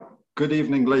Good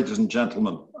evening, ladies and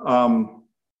gentlemen.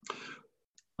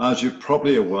 As you're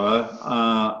probably aware,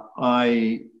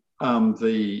 I am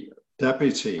the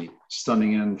deputy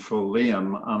standing in for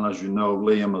Liam, and as you know,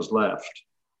 Liam has left.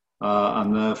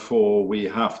 And therefore, we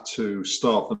have to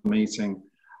start the meeting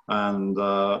and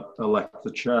elect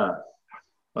the chair.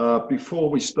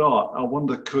 Before we start, I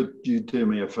wonder, could you do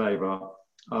me a favour?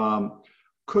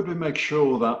 Could we make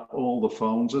sure that all the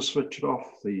phones are switched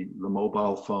off, the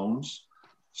mobile phones,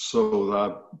 so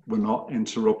that we're not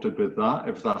interrupted with that,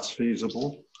 if that's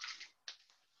feasible?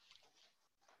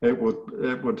 It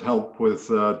would help with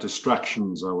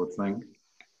distractions, I would think.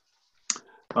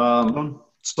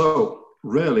 So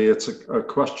really, it's a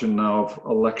question now of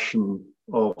election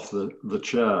of the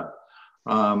chair.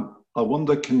 I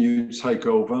wonder, can you take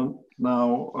over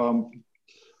now,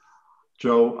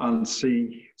 Joe, and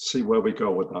see where we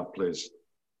go with that, please?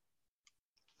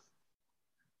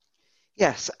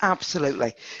 Yes,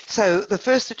 absolutely. So the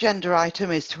first agenda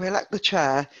item is to elect the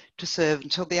chair to serve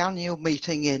until the annual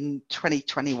meeting in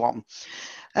 2021.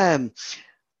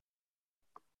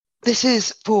 This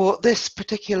is for this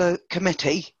particular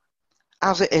committee,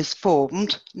 as it is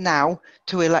formed now,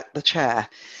 to elect the chair.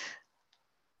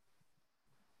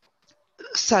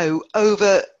 So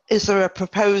is there a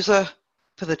proposer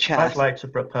for the chair? I'd like to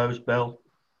propose, Bill.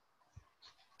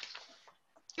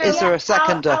 Is there a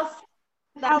seconder?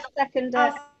 I'll second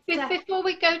it. Before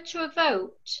we go to a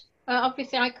vote,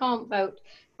 obviously I can't vote,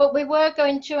 but we were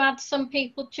going to add some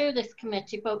people to this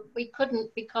committee, but we couldn't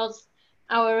because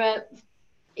our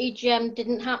EGM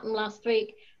didn't happen last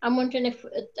week. I'm wondering if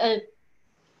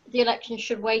the election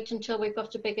should wait until we've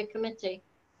got a bigger committee.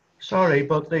 Sorry,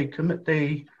 but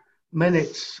the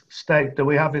minutes state that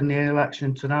we have in the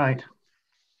election tonight.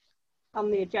 On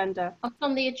the agenda. It's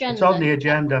on the agenda. It's on the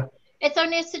agenda. It's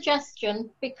only a suggestion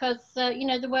because, you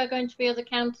know, there were going to be other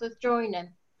councillors joining.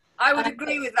 I would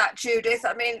agree with that, Judith.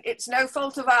 I mean, it's no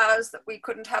fault of ours that we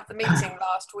couldn't have the meeting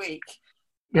last week.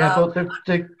 Yeah, but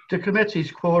the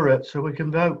committee's quorate, so we can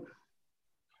vote.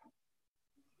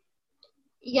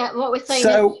 Yeah, what we're saying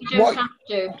So is you don't have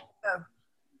to. No.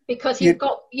 Because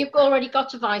you've already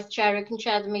got a vice chair who can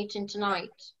chair the meeting tonight.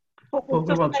 But we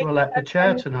want to elect the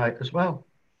chair tonight as well.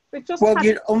 Well,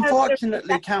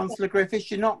 unfortunately, Councillor Griffiths,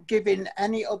 you're not giving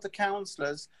any other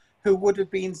councillors who would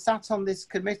have been sat on this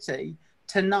committee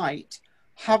tonight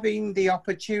having the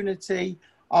opportunity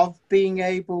of being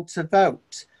able to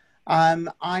vote.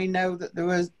 I know that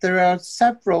there are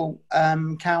several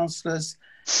councillors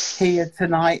here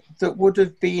tonight that would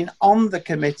have been on the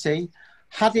committee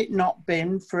had it not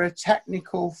been for a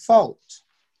technical fault.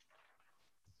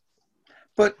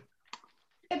 But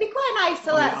it'd be quite nice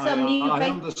to let some new I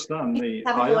understand the.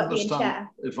 I understand.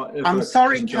 If I'm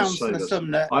sorry, Councillor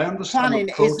Sumner. I understand planning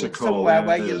the protocol isn't somewhere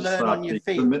where you learn on your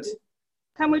feet.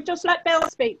 Can we just let Bill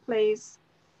speak, please?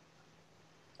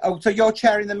 Oh, so you're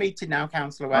chairing the meeting now,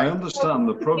 Councillor Wade? I understand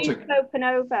the protocol. Open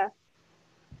over.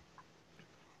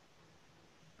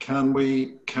 Can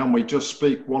we just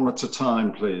speak one at a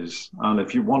time, please? And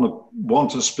if you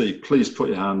want to speak, please put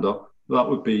your hand up. That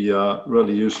would be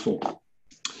really useful.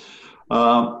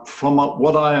 From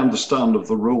what I understand of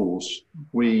the rules,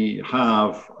 we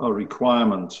have a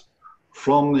requirement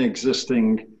from the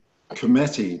existing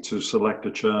committee to select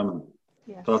a chairman.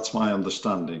 Yes. That's my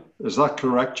understanding. Is that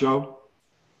correct, Joe?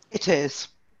 It is.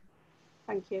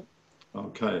 Thank you.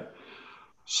 Okay.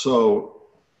 So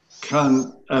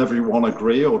can everyone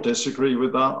agree or disagree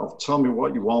with that? Or tell me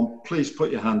what you want. Please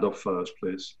put your hand up first,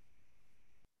 please.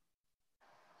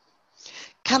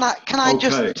 Can I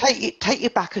just take you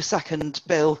back a second,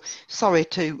 Bill? Sorry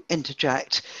to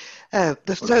interject. So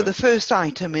the first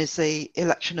item is the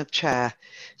election of chair.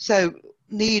 So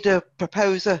need a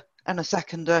proposer and a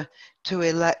seconder to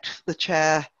elect the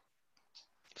chair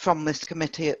from this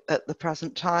committee at the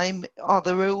present time. Are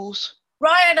the rules?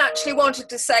 Ryan actually wanted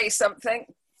to say something.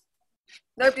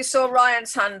 Nobody saw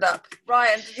Ryan's hand up.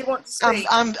 Ryan, did you want to speak?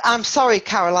 I'm sorry,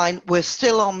 Caroline. We're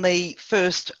still on the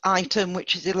first item,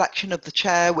 which is election of the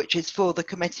chair, which is for the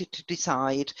committee to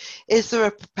decide. Is there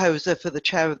a proposer for the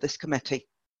chair of this committee?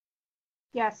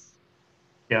 Yes.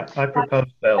 Yeah, I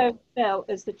propose Bill. Bill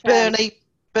is the chair.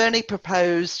 Bernie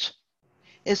proposed.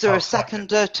 Is there a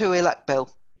seconder to elect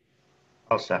Bill?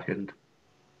 I'll second.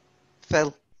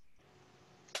 Phil?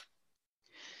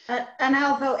 And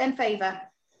I'll vote in favour.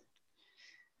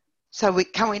 So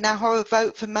can we now have a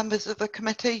vote for members of the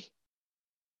committee?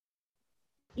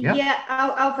 Yeah,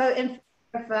 I'll vote in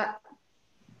favour.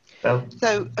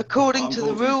 So according to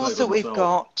the rules that we've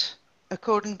got,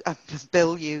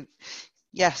 Bill,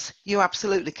 Yes, you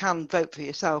absolutely can vote for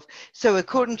yourself. So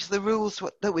according to the rules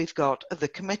that we've got of the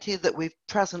committee that we've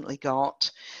presently got,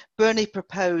 Bernie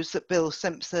proposed that Bill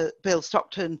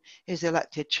Stockton is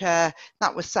elected chair.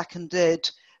 That was seconded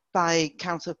by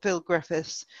Councillor Phil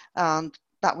Griffiths, and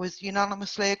that was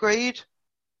unanimously agreed.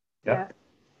 Yeah.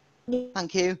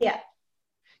 Thank you. Yeah.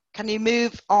 Can you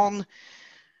move on,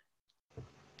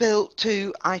 Bill,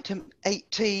 to item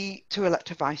 8T to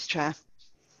elect a vice chair?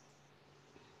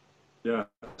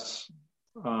 Yes.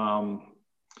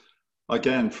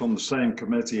 Again, from the same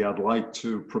committee, I'd like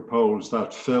to propose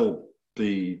that Phil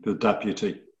be the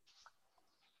deputy.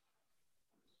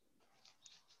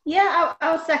 Yeah,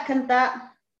 I'll second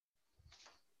that.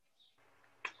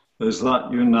 Is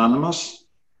that unanimous?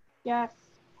 Yes.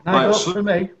 Can I vote for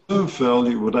me? assume, Phil,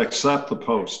 you would accept the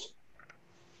post.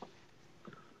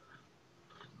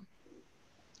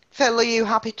 Phil, are you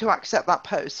happy to accept that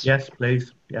post? Yes,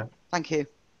 please. Yeah. Thank you.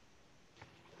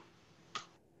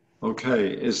 Okay,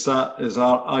 is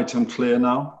our item clear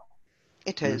now?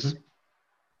 It is.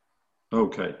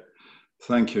 Okay,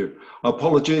 thank you.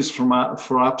 Apologies for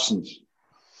absence.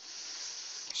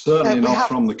 Certainly not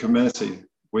from the committee.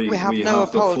 We have no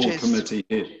the full apologies. committee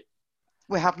here.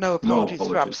 We have no apologies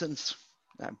for absence.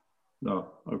 No. No,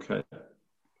 okay.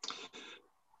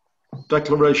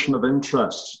 Declaration of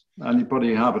interest.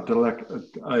 Anybody have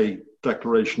a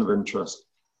declaration of interest?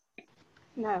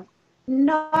 No.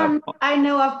 None I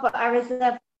know of, but I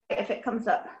reserve it if it comes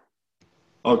up.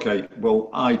 Okay, well,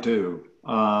 I do.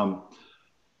 One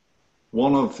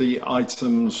of the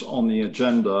items on the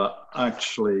agenda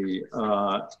actually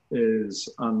is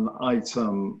an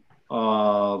item,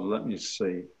 let me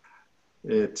see,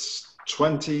 it's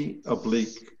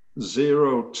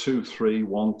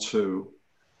 20/02312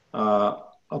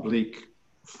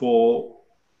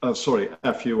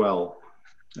 FUL.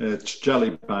 It's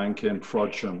Jelly Bank in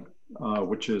Frodsham,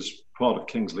 which is part of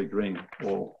Kingsley Green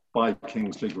or by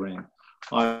Kingsley Green.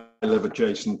 I live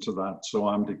adjacent to that, so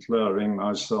I'm declaring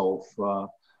myself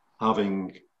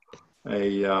having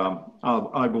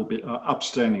I will be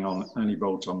abstaining on any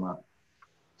vote on that.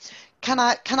 Can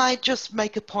I just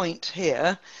make a point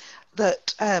here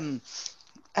that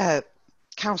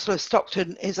Councillor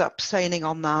Stockton is abstaining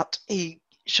on that. He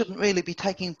shouldn't really be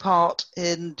taking part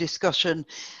in discussion.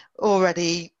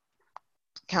 Already,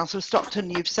 Councillor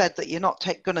Stockton, you've said that you're not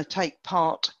going to take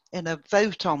part in a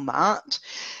vote on that.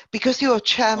 Because you're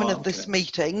chairman of this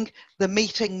meeting, the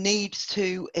meeting needs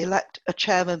to elect a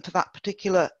chairman for that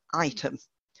particular item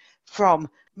from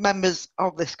members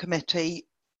of this committee.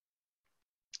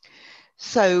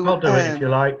 So I'll do it if you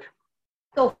like.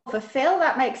 Go for Phil,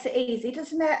 that makes it easy,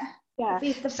 doesn't it? Yeah.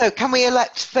 So can we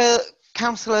elect Phil,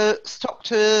 Councillor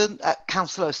Stockton,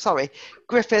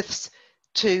 Griffiths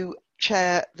to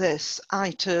chair this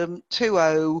item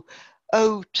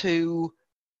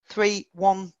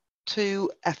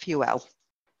 20/02312 FUL?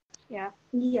 Yeah.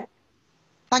 Yeah.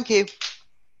 Thank you.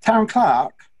 Town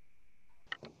Clerk?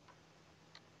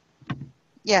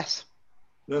 Yes.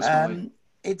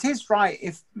 It is right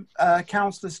if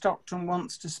Councillor Stockton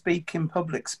wants to speak in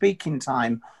public speaking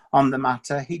time on the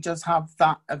matter, he does have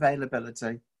that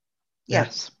availability.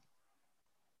 Yes.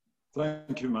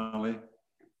 Thank you, Molly.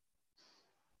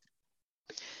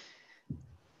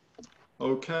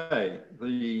 Okay,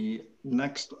 the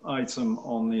next item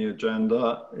on the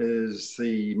agenda is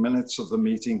the minutes of the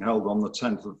meeting held on the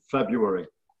 10th of February.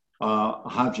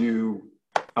 Have you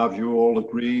all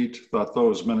agreed that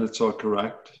those minutes are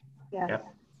correct? Yeah.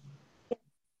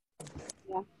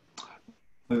 Yeah.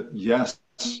 Yes,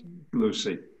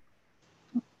 Lucy.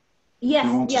 Yes,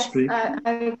 you want to speak?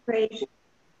 I agree.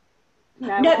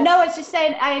 No. No, I was just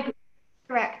saying I agree.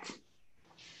 Correct.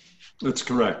 It's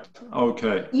correct.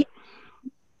 Okay. Yeah.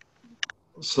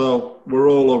 So we're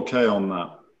all okay on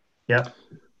that. Yeah.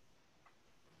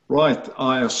 Right.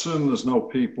 I assume there's no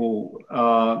people,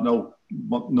 no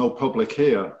public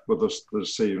here with us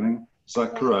this evening. Is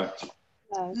that correct?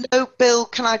 No. No, Bill,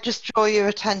 can I just draw your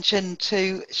attention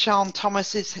to Sian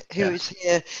Thomas, who is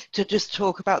here to just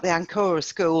talk about the Ancora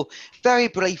School. Very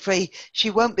briefly, she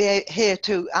won't be here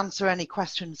to answer any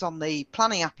questions on the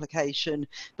planning application,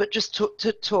 but just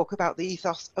to talk about the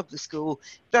ethos of the school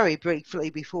very briefly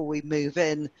before we move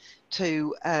in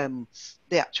to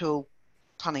the actual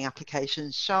planning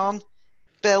applications. Sian,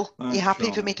 Bill, are you happy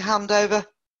Sian. for me to hand over?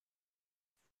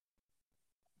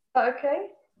 Okay.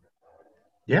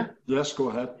 Yeah. Yes, go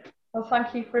ahead. Well,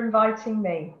 thank you for inviting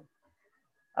me.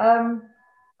 I'm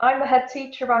the head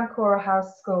teacher of Ancora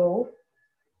House School,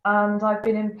 and I've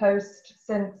been in post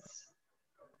since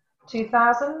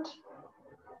 2000.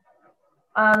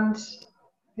 And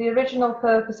the original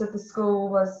purpose of the school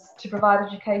was to provide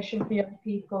education for young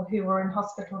people who were in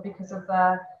hospital because of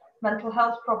their mental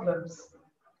health problems.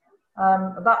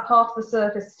 That part of the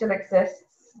service still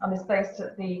exists and is based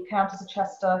at the Countess of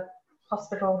Chester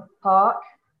Hospital Park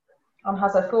and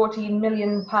has a £14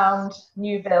 million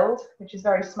new build, which is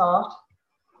very smart,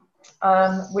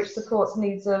 which supports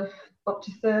needs of up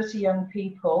to 30 young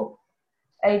people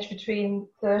aged between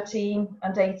 13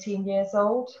 and 18 years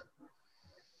old.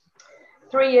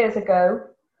 3 years ago,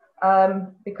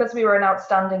 because we were an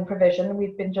outstanding provision,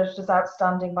 we've been judged as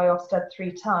outstanding by Ofsted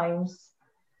 3 times,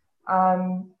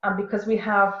 and because we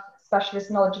have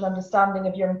specialist knowledge and understanding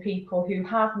of young people who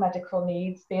have medical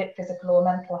needs, be it physical or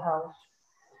mental health,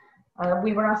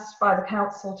 we were asked by the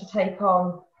council to take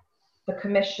on the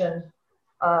commission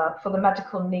for the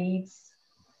medical needs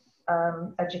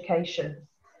education.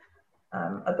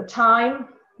 At the time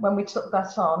when we took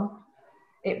that on,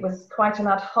 it was quite an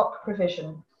ad hoc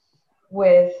provision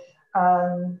with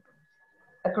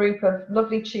a group of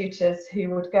lovely tutors who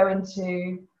would go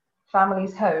into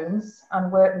families' homes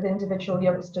and work with individual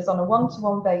youngsters on a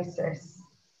one-to-one basis.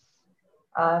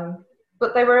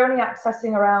 But they were only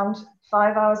accessing around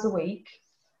 5 hours a week,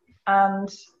 and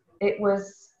it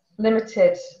was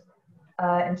limited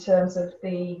in terms of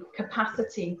the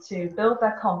capacity to build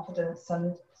their confidence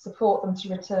and support them to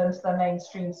return to their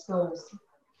mainstream schools.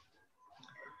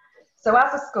 So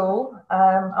as a school,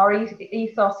 our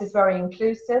ethos is very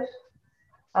inclusive.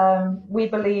 We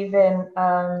believe in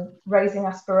raising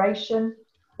aspiration,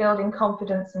 building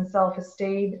confidence and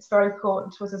self-esteem. It's very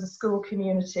important to us as a school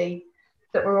community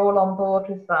that we're all on board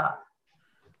with that.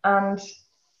 And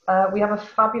we have a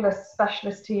fabulous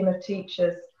specialist team of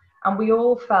teachers, and we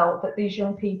all felt that these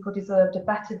young people deserved a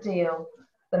better deal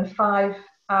than 5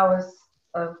 hours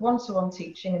of one-to-one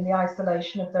teaching in the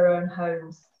isolation of their own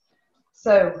homes.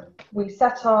 So we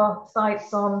set our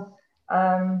sights on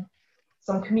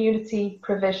some community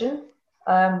provision.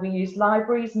 We used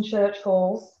libraries and church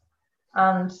halls,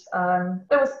 and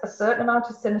there was a certain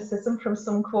amount of cynicism from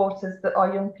some quarters that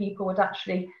our young people would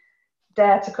actually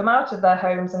dare to come out of their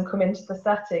homes and come into the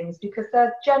settings, because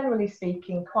they're generally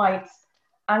speaking quite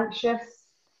anxious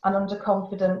and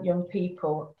underconfident young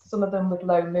people, some of them with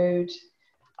low mood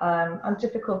and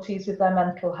difficulties with their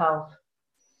mental health.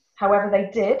 However,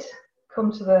 they did come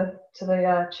to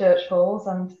the church halls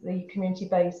and the community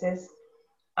bases,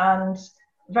 and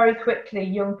very quickly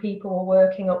young people were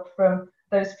working up from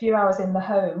those few hours in the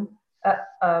home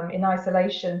in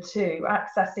isolation to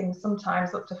accessing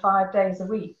sometimes up to 5 days a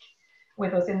week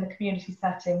with us in the community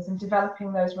settings and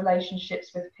developing those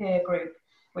relationships with peer group,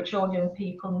 which all young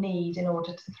people need in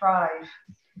order to thrive.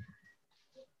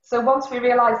 So once we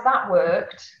realised that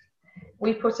worked,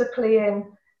 we put a plea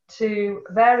in to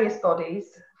various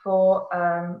bodies for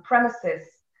premises,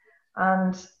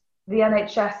 and the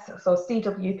NHS, so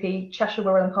CWP, Cheshire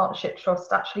Wirral and Partnership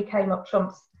Trust, actually came up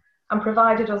trumps and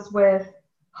provided us with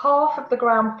half of the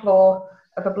ground floor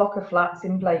of a block of flats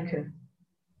in Blacon.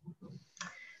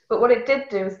 But what it did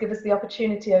do is give us the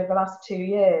opportunity over the last 2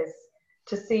 years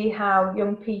to see how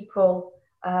young people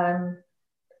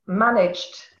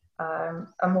managed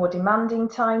a more demanding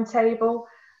timetable,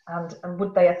 and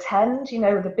would they attend? You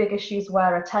know, the big issues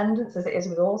were attendance, as it is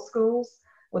with all schools.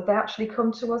 Would they actually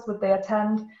come to us? Would they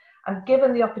attend? And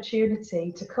given the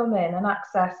opportunity to come in and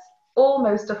access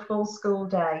almost a full school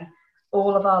day,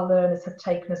 all of our learners have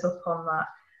taken us up on that.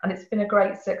 And it's been a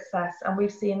great success. And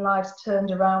we've seen lives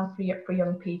turned around for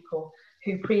young people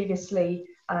who previously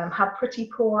had pretty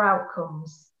poor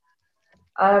outcomes.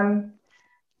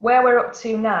 Where we're up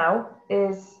to now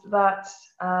is that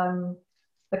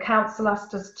the council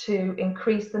asked us to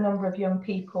increase the number of young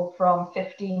people from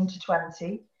 15 to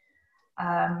 20,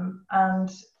 and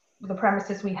the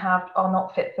premises we have are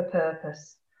not fit for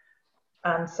purpose.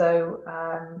 And so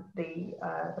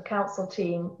the council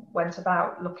team went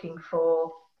about looking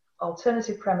for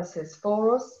alternative premises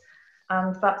for us,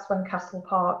 and that's when Castle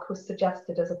Park was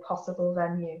suggested as a possible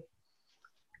venue.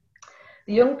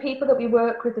 The young people that we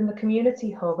work with in the community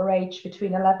hub are aged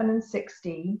between 11 and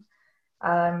 16.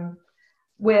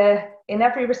 We're in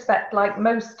every respect like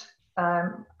most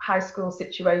high school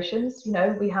situations. You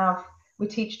know, we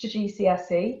teach to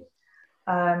GCSE.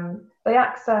 They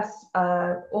access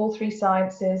all 3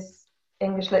 sciences,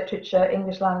 English literature,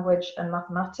 English language and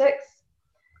mathematics.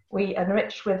 We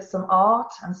enrich with some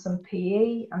art and some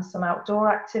PE and some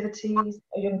outdoor activities.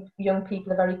 Young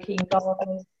people are very keen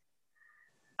gardeners.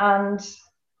 And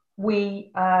we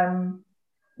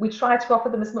try to offer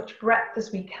them as much breadth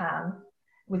as we can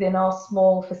within our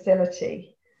small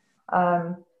facility.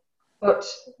 But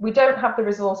we don't have the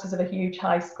resources of a huge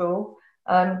high school.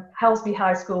 Helsby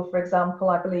High School, for example,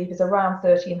 I believe is around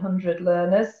 1,300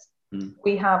 learners.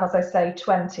 We have, as I say,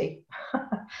 20.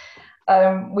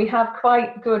 We have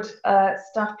quite good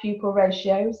staff pupil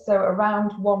ratios, so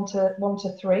around 1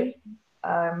 to 3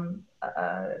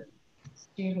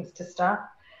 students to staff.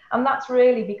 And that's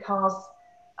really because,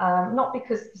 not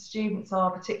because the students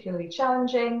are particularly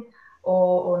challenging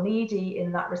or needy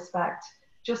in that respect,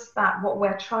 just that what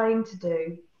we're trying to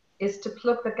do is to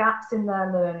plug the gaps in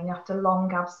their learning after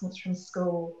long absence from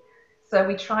school. So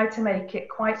we try to make it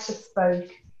quite bespoke,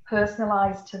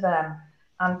 personalised to them,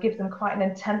 and give them quite an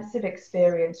intensive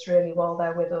experience really while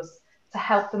they're with us, to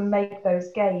help them make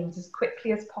those gains as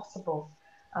quickly as possible.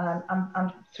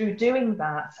 And through doing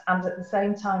that, and at the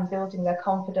same time building their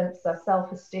confidence, their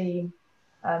self-esteem,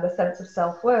 the sense of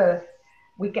self-worth,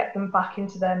 we get them back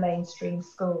into their mainstream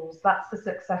schools. That's the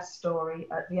success story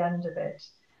at the end of it.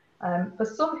 For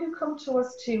some who come to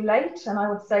us too late, and I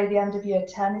would say the end of year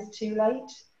 10 is too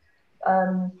late,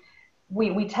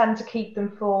 we tend to keep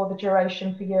them for the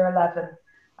duration for year 11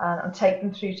 and take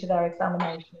them through to their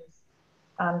examinations.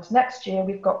 And next year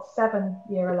we've got 7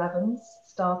 year 11s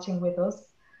starting with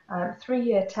us, 3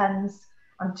 year 10s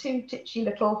and 2 titchy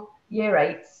little year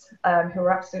 8s who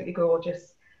are absolutely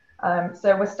gorgeous.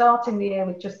 So we're starting the year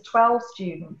with just 12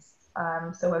 students.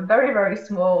 So we're very, very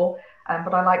small,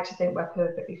 but I like to think we're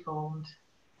perfectly formed.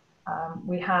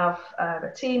 We have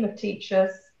a team of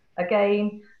teachers,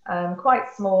 again, quite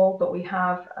small, but we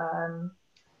have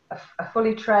a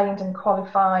fully trained and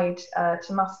qualified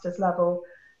to master's level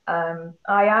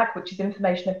IAG, which is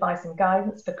Information Advice and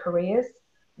Guidance for Careers.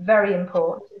 Very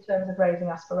important in terms of raising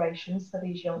aspirations for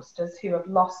these youngsters who have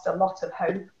lost a lot of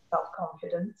hope,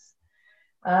 self-confidence.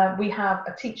 We have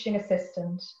a teaching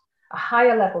assistant, a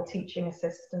higher level teaching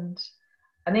assistant,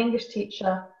 an English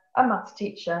teacher, a maths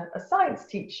teacher, a science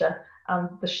teacher, and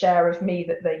the share of me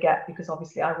that they get, because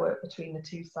obviously I work between the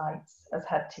 2 sites as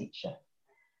head teacher.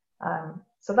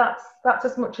 So that's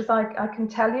as much as I can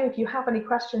tell you. If you have any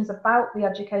questions about the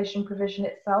education provision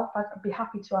itself, I'd be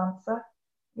happy to answer.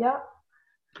 Yeah.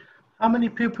 How many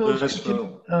pupils could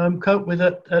you cope with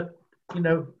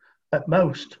at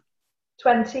most?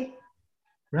 20.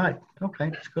 Right. Okay,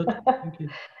 that's good. Thank you.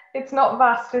 It's not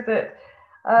vast, is it?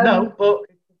 No, but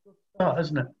it's a good start,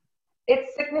 isn't it?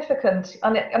 It's significant,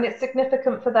 and it's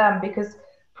significant for them because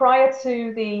prior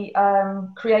to the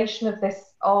creation of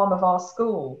this arm of our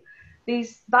school,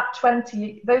 those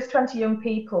 20 young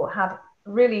people had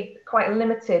really quite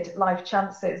limited life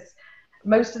chances.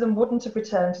 Most of them wouldn't have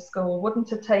returned to school, wouldn't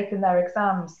have taken their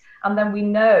exams, and then we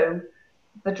know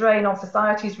the drain on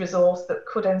society's resource that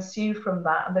could ensue from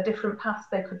that, and the different paths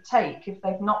they could take if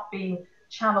they've not been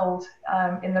channeled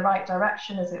in the right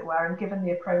direction, as it were, and given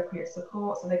the appropriate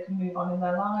support so they can move on in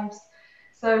their lives.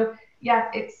 So yeah,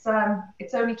 it's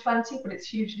only 20, but it's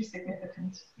hugely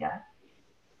significant. Yeah.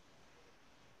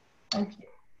 Thank you.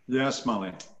 Yes,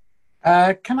 Molly.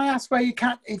 Can I ask where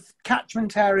if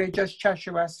catchment area just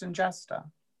Cheshire West and Chester?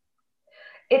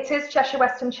 It is Cheshire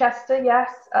West and Chester, yes.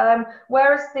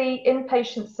 Whereas the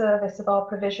inpatient service of our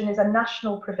provision is a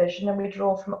national provision and we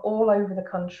draw from all over the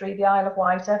country, the Isle of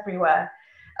Wight, everywhere.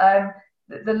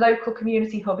 The local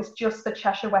community hub is just for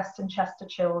Cheshire West and Chester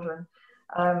children.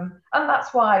 And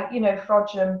that's why,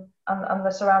 Frodsham and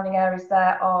the surrounding areas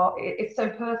there it's so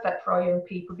perfect for our young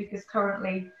people, because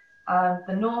currently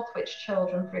the Northwich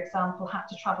children, for example, have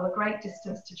to travel a great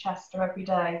distance to Chester every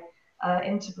day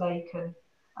into Blacon.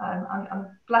 And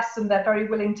bless them, they're very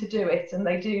willing to do it, and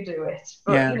they do it.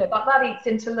 But yeah, that eats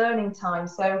into learning time.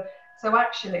 So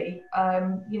actually,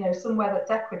 somewhere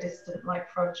that's equidistant like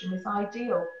Frodsham is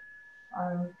ideal.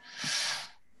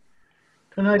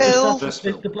 Can I just ask,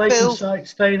 is the Blacon site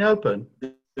staying open?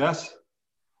 Yes.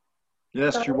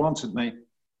 Yes, you wanted me.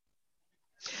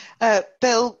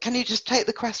 Bill, can you just take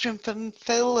the question from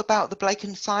Phil about the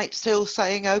Blacon site still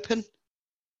staying open?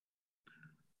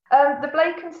 The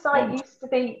Blacon site used to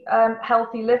be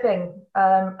Healthy Living,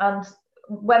 and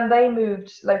when they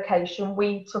moved location,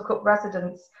 we took up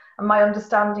residence. And my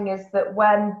understanding is that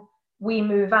when we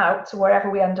move out to wherever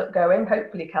we end up going,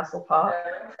 hopefully Castle Park,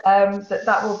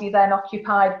 that will be then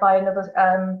occupied by another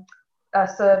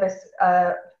service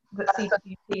that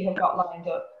CWP have got lined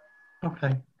up.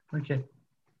 Okay, thank you.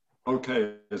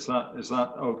 Okay, is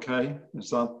that okay? Is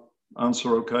that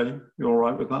answer okay? You all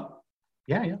right with that?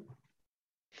 Yeah, yeah.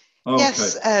 Okay.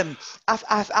 Yes,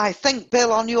 I think,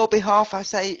 Bill, on your behalf, I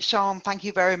say, Sean, thank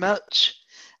you very much.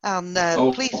 And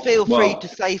please feel free to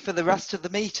stay for the rest of the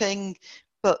meeting,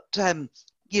 but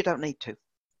you don't need to.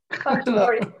 Thank you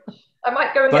very much. I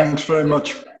might go and Thanks very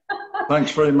much.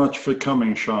 Thanks very much for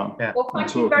coming, Sean. Yeah. Well,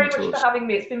 thank you very much for having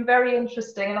me. It's been very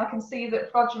interesting, and I can see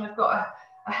that Frodsham have got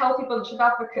a healthy bunch of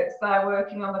advocates there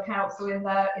working on the council in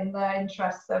their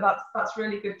interests. So that's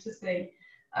really good to see.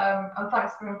 And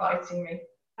thanks for inviting me.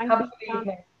 Have a good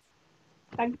evening.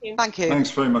 Thank you. Thank you.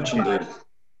 Thanks very much indeed.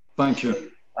 Thank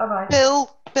you. Bye-bye.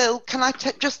 Bill, can I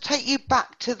just take you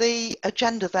back to the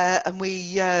agenda there, and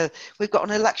we've got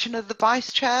an election of the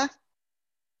vice chair.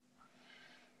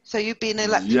 So you've been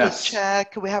elected as chair.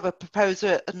 Can we have a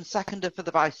proposer and seconder for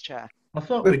the vice chair? I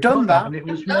thought we've done that. And it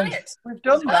was We've done it. We've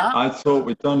done that. I thought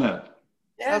we'd done it.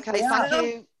 Yeah, Okay, thank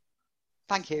you.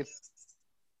 Thank you.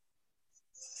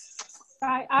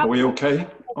 Right, Are we okay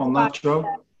on that,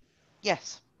 Joe?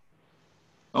 Yes.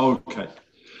 Okay.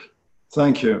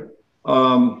 Thank you.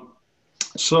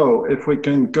 So if we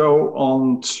can go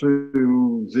on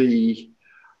to the,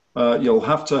 you'll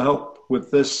have to help with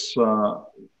this,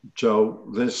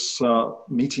 Joe, this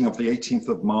meeting of the 18th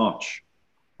of March.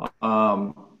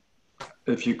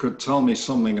 If you could tell me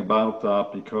something about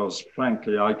that, because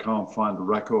frankly, I can't find a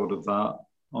record of that,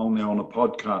 only on a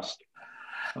podcast.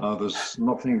 There's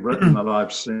nothing written that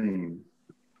I've seen.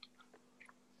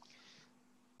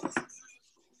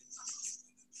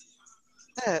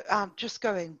 I'm just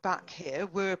going back here.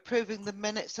 We're approving the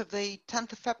minutes of the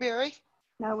 10th of February.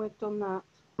 no, we've done that.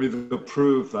 We've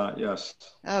approved that, yes.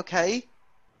 Okay.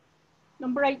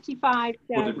 Number 85,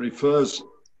 But it refers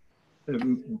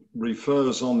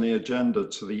on the agenda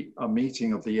to a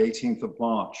meeting of the 18th of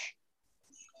March.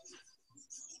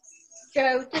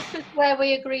 Joe, this is where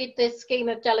we agreed this scheme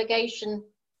of delegation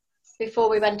before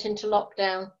we went into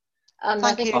lockdown. And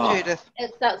Thank you, Judith.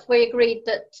 We agreed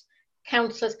that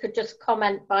councillors could just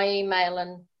comment by email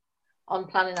and on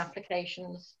planning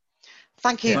applications.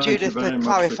 Thank you, Judith, for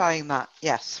clarifying that.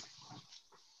 Yes.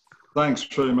 Thanks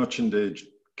very much indeed.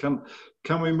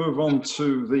 Can we move on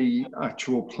to the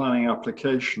actual planning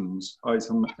applications,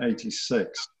 item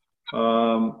 86?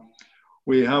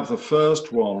 We have the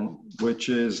first one, which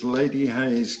is Lady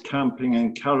Hayes Camping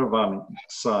and Caravan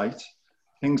Site,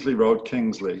 Kingsley Road,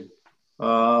 Kingsley.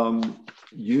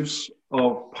 Use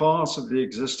of part of the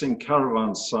existing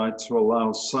caravan site to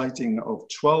allow siting of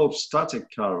 12 static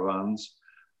caravans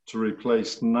to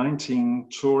replace 19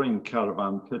 touring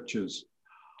caravan pitches.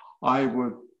 I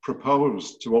would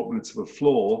propose to open it to the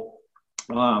floor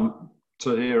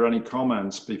to hear any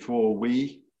comments before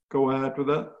we go ahead with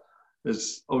it.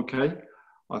 Is okay?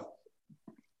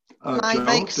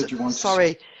 Joe,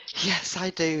 sorry. Yes, I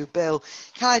do, Bill.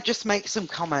 Can I just make some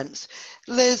comments?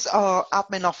 Liz, our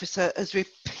admin officer, has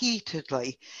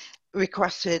repeatedly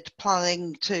requested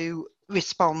planning to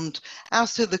respond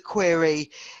as to the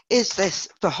query, is this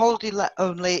for holiday let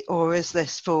only, or is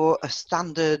this for a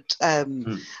standard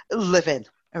live-in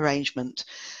arrangement?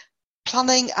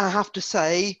 Planning, I have to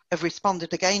say, have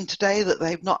responded again today that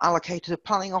they've not allocated a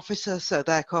planning officer, so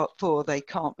therefore they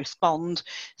can't respond.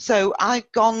 So I've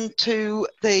gone to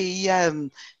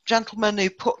the gentleman who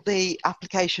put the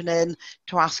application in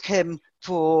to ask him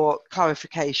for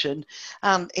clarification,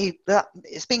 and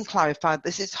it's been clarified.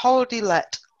 This is holiday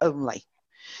let only.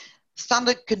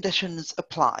 Standard conditions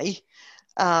apply,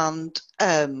 and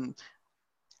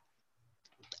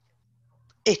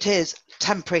it is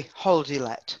temporary holiday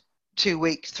let. 2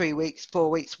 weeks, 3 weeks, 4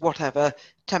 weeks, whatever,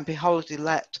 temporary holiday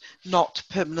let, not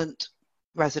permanent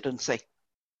residency.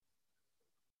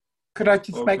 Could I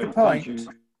just make a point? Thank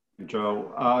you,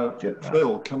 Joe.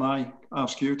 Phil, can I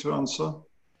ask you to answer?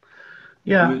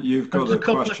 Yeah, you've got there's a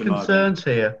couple of concerns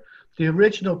here. The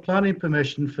original planning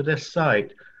permission for this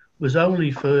site was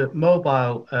only for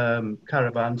mobile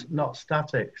caravans, not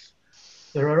statics.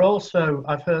 There are also,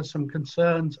 I've heard some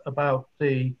concerns about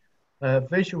the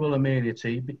visual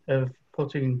amenity of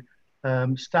putting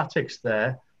statics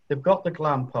there. They've got the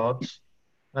glam pods.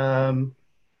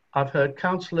 I've heard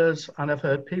councillors and I've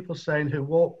heard people saying who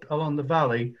walked along the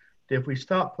valley, if we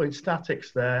start putting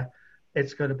statics there,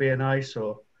 it's going to be an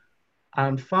eyesore.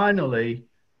 And finally,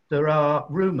 there are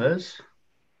rumours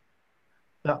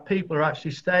that people are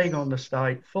actually staying on the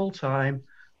site full-time,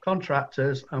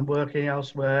 contractors, and working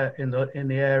elsewhere in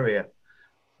the area.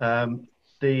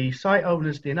 The site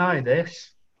owners deny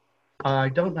this. I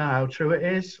don't know how true it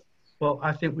is, but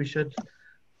I think we should,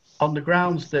 on the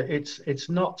grounds that it's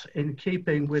not in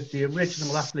keeping with the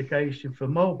original application for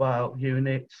mobile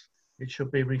units, it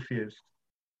should be refused.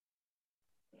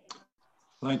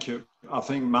 Thank you. I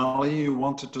think, Mally, you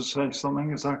wanted to say something,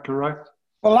 is that correct?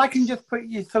 Well, I can just put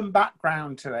you some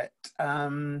background to it.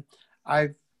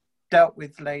 I've dealt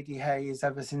with Lady Hayes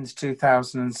ever since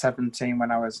 2017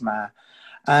 when I was mayor.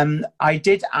 I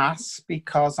did ask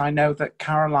because I know that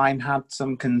Caroline had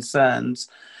some concerns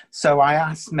So I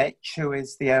asked Mitch, who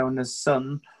is the owner's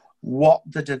son, what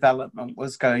the development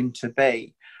was going to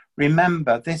be.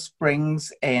 Remember, this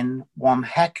brings in one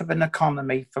heck of an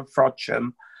economy for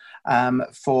Frodsham,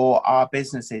 for our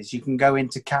businesses. You can go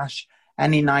into cash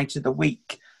any night of the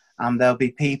week, and there'll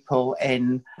be people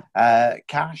in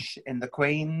cash in the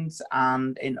Queen's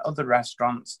and in other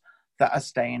restaurants that are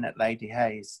staying at Lady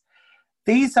Hayes.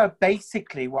 These are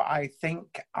basically what I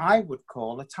think I would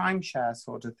call a timeshare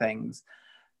sort of things.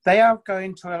 They are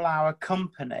going to allow a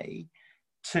company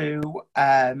to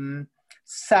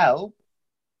sell.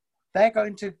 They're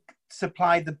going to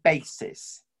supply the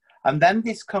basis, and then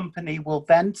this company will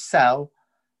then sell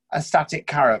a static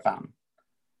caravan.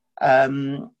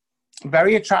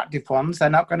 Very attractive ones. They're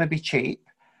not going to be cheap,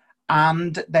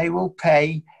 and they will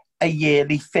pay a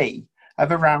yearly fee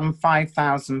of around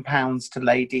 £5,000 to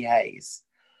Lady Hayes.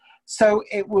 So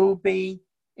it will be,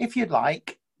 if you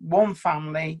like, one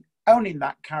family owning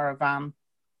that caravan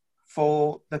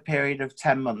for the period of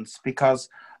 10 months, because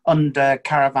under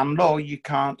caravan law, you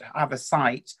can't have a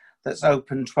site that's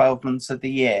open 12 months of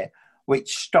the year,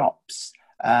 which stops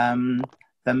them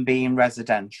being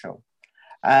residential.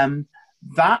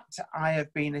 That, I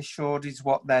have been assured, is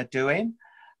what they're doing.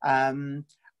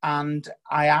 And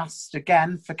I asked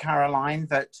again for Caroline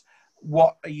that,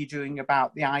 what are you doing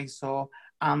about the eyesore?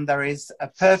 And there is a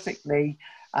perfectly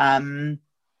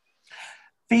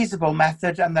feasible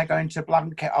method, and they're going to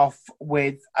blanket off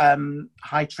with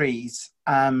high trees,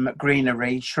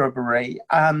 greenery, shrubbery.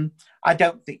 I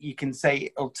don't think you can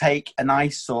say it'll take an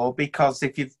eyesore, because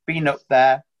if you've been up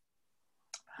there,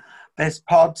 there's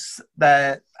pods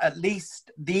there. At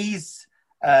least these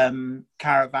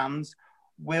caravans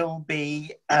will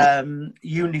be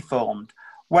uniformed,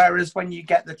 whereas when you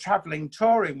get the travelling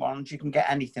touring ones, you can get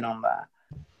anything on there.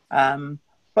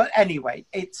 But anyway,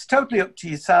 it's totally up to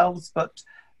yourselves, but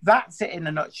that's it in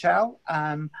a nutshell.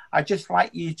 I'd just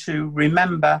like you to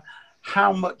remember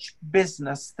how much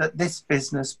business that this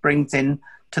business brings in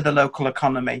to the local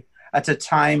economy at a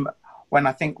time when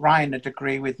I think Ryan would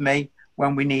agree with me,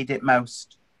 when we need it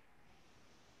most.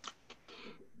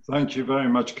 Thank you very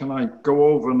much. Can I go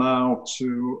over now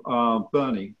to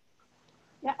Bernie?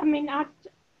 Yeah, I mean,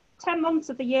 10 months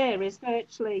of the year is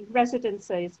virtually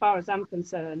residency as far as I'm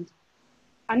concerned.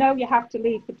 I know you have to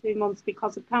leave for 2 months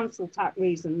because of council tax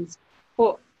reasons,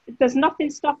 but there's nothing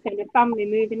stopping a family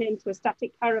moving into a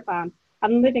static caravan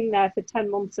and living there for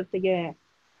 10 months of the year.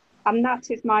 And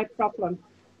that is my problem.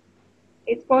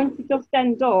 It's going to just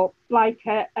end up like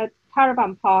a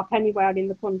caravan park anywhere in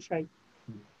the country.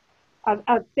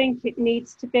 I think it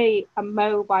needs to be a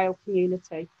mobile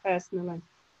community, personally.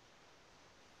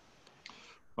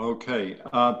 Okay,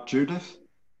 Judith?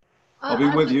 I'll be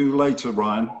with you later,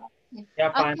 Ryan.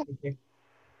 Yeah, fine.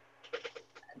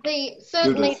 Okay.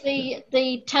 Certainly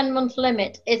the 10-month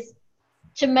limit is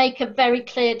to make a very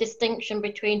clear distinction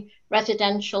between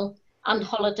residential and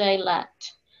holiday let.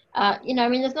 You know, I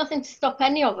mean, there's nothing to stop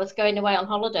any of us going away on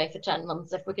holiday for 10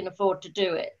 months if we can afford to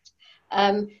do it.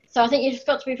 So I think you've just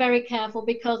got to be very careful,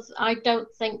 because I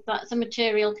don't think that's a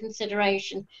material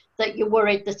consideration that you're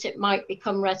worried that it might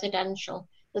become residential.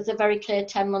 There's a very clear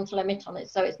 10-month limit on it,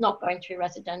 so it's not going to be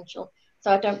residential. So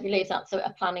I don't believe that's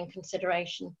a planning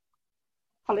consideration.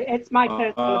 It's my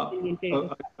personal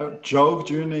opinion. Joe,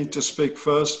 do you need to speak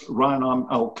first? Ryan,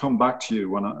 I'll come back to you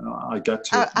when I get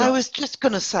to it. I was just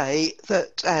going to say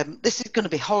that this is going to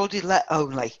be holiday let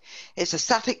only. It's a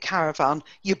static caravan.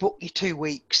 You book your 2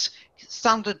 weeks.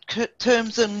 Standard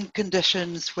terms and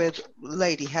conditions with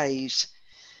Lady Hayes.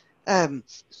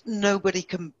 Nobody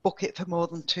can book it for more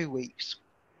than 2 weeks.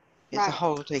 It's a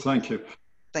holiday. Thank you.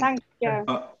 Thank you.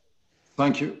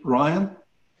 Thank you. Ryan?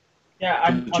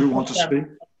 Yeah, Did you want to speak?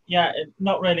 Yeah,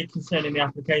 not really concerning the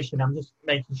application. I'm just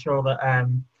making sure that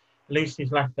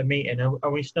Lucy's left the meeting.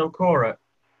 Are we still quorate?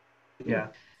 Yeah.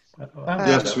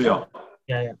 Yes, we are.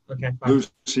 Yeah. Okay, fine.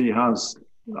 Lucy has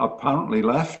apparently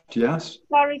left, yes?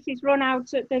 Sorry, she's run out.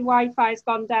 The Wi-Fi's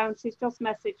gone down. She's just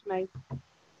messaged me.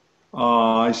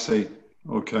 I see.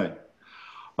 Okay.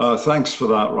 Thanks for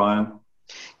that, Ryan.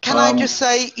 Can I just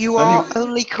say you are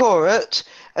only quorate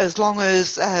as long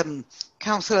as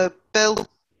Councillor Bill,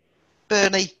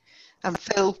 Bernie and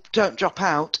Phil don't drop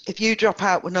out. If you drop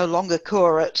out, we're no longer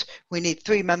quorate. We need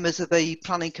 3 members of the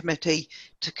planning committee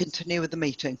to continue with the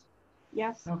meeting.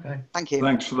 Yes. Okay. Thank you.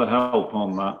 Thanks for the help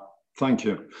on that. Thank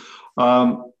you.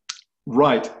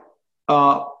 Right.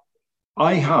 I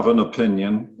have an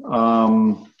opinion.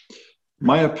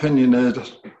 My opinion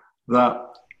is that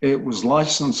it was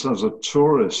licensed as a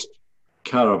tourist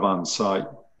caravan site,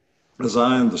 as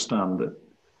I understand it.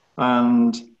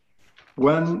 And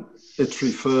when it's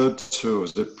referred to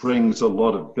as it brings a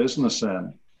lot of business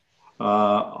in.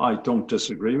 I don't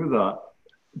disagree with that.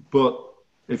 But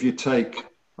if you take,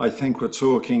 I think we're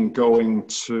talking going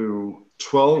to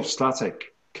 12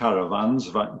 static caravans,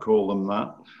 if I can call them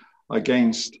that,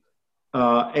 against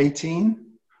 18,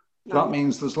 that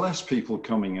means there's less people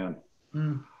coming in.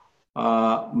 Mm.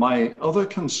 My other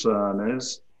concern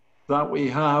is that we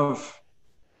have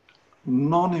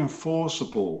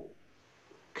non-enforceable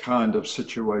kind of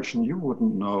situation. You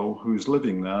wouldn't know who's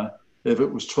living there. If it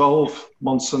was 12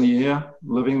 months in a year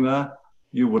living there,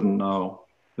 you wouldn't know.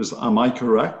 Am I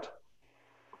correct?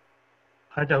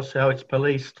 I don't see how it's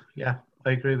policed. Yeah,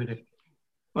 I agree with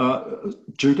you.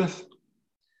 Judith?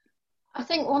 I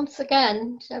think once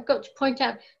again, I've got to point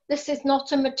out, this is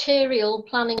not a material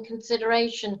planning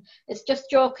consideration. It's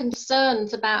just your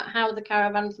concerns about how the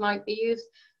caravans might be used.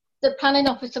 The planning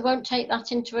officer won't take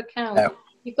that into account. No.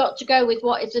 You've got to go with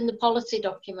what is in the policy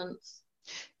documents.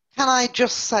 Can I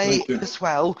just say as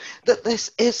well that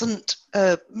this isn't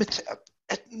a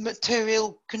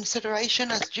material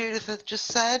consideration, as Judith has just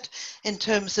said, in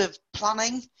terms of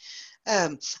planning.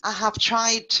 I have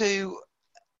tried to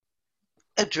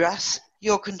address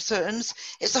your concerns.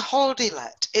 It's a holiday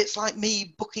let. It's like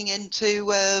me booking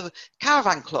into a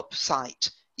caravan club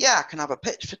site. Yeah, I can have a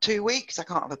pitch for 2 weeks. I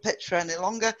can't have a pitch for any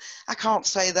longer. I can't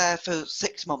stay there for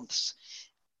 6 months.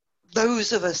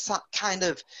 Those are the kind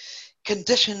of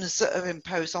conditions that are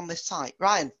imposed on this site.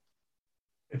 Ryan?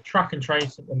 With track and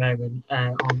trace at the moment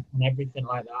on everything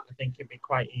like that, I think it'd be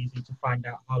quite easy to find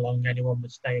out how long anyone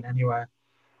was staying anywhere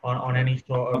on any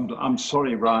sort of... I'm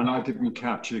sorry, Ryan, I didn't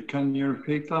catch you. Can you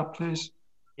repeat that, please?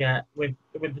 Yeah, with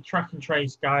the track and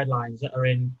trace guidelines that are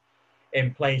in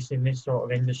place in this sort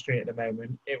of industry at the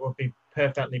moment, it would be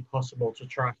perfectly possible to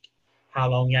track how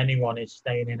long anyone is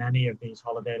staying in any of these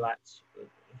holiday lets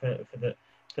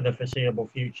for the foreseeable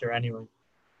future anyway.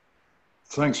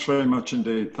 Thanks very much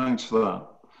indeed. Thanks for that.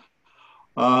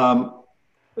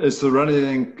 Is there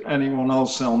anything anyone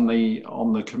else on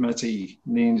the committee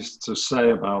needs to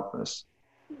say about this?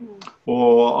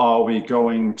 Or are we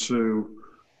going to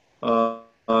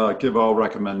give our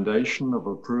recommendation of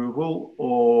approval,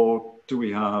 or do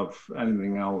we have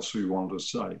anything else we want to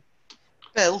say?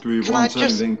 Bill, do we want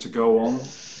anything to go on?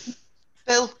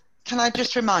 Bill, can I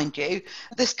just remind you,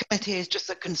 this committee is just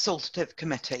a consultative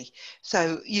committee,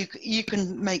 so you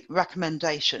can make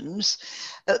recommendations.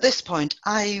 At this point,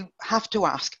 I have to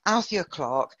ask, as your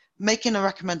clerk, making a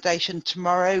recommendation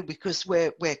tomorrow, because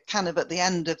we're kind of at the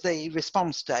end of the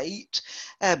response date,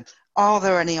 are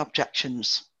there any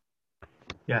objections?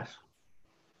 Yes.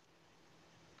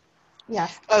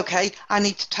 Yes. Okay, I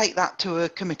need to take that to a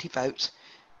committee vote.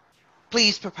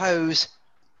 Please propose.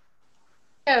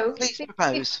 Joe, please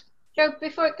propose. Joe,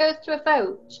 before it goes to a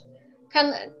vote,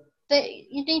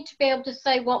 you need to be able to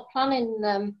say what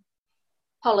planning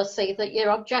policy that you're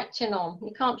objecting on.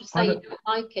 You can't just say you don't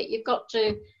like it. You've got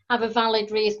to have a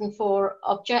valid reason for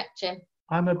objecting.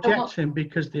 I'm objecting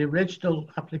because the original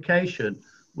application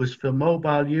was for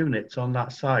mobile units on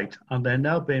that site, and they're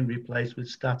now being replaced with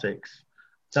statics.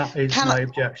 That is my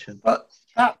objection.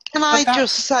 Can I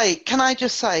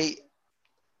just say,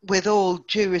 with all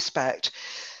due respect,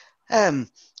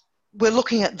 we're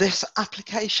looking at this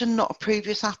application, not a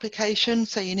previous application,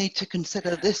 so you need to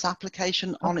consider this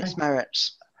application on its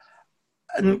merits.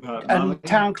 And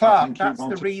Town Clerk, that's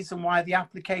the reason why the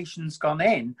application's gone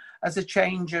in as a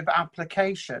change of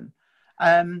application.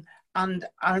 And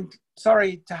I'm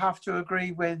sorry to have to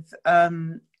agree with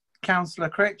Councillor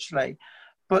Critchley,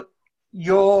 but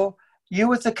you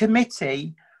as a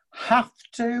committee have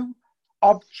to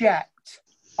object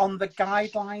on the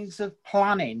guidelines of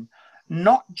planning,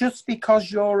 not just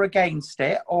because you're against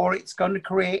it or it's going to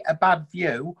create a bad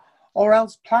view, or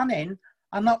else planning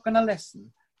are not going to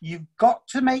listen. You've got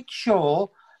to make sure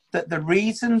that the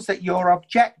reasons that you're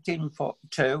objecting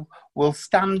to will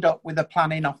stand up with a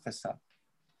planning officer.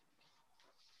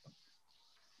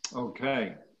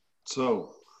 Okay,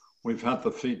 so we've had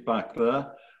the feedback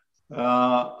there.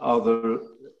 Are there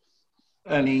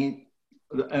any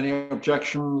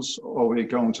objections, or are we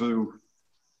going to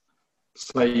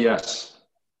say yes?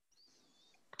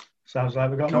 Sounds like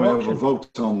we've got Can no we option. have a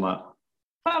vote on that?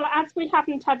 Well, as we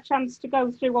haven't had a chance to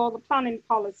go through all the planning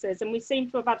policies, and we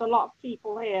seem to have had a lot of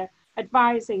people here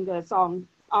advising us on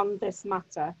this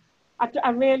matter,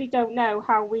 I really don't know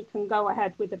how we can go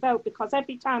ahead with the vote, because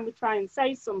every time we try and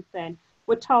say something,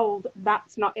 we're told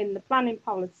that's not in the planning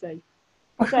policy.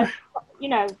 So, you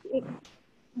know,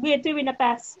 we're doing our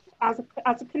best. As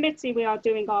a committee, we are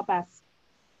doing our best.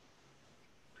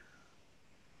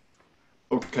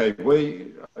 Okay,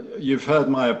 you've heard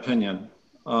my opinion.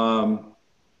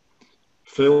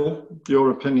 Phil,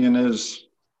 your opinion is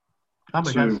I'm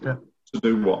against it. To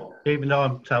do what? Even though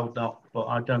I'm told not, but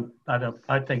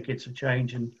I think it's a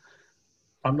change, and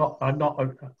I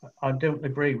don't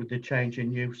agree with the change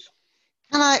in use.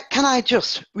 Can I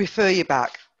just refer you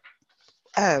back?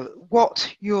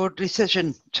 What your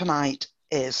decision tonight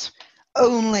is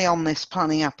only on this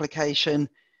planning application.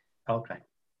 Okay.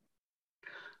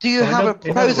 Do you have a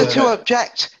proposer to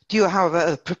object? Do you have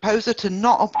a proposer to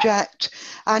not object?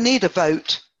 I need a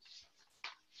vote.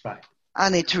 Right. I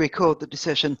need to record the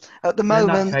decision. At the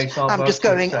moment, I'm just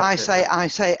going, I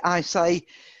say.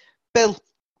 Bill,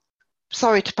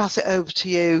 sorry to pass it over to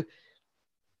you.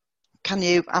 Can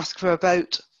you ask for a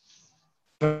vote?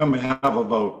 Can we have a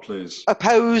vote, please?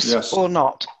 Oppose yes. or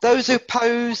not? Those who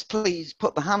oppose, please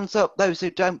put the hands up. Those who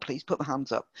don't, please put the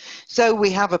hands up. So we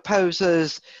have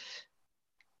opposers.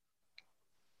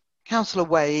 Councillor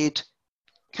Wade,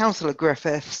 Councillor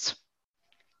Griffiths.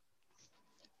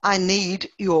 I need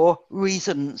your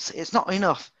reasons. It's not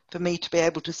enough for me to be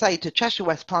able to say to Cheshire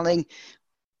West Planning,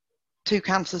 2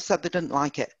 councillors said they didn't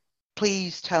like it.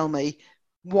 Please tell me,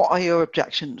 what are your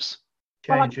objections?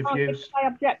 Change of use. My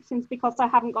objections because I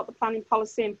haven't got the planning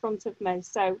policy in front of me.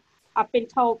 So I've been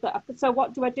told that. So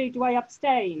what do I do? Do I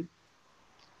abstain?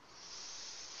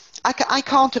 I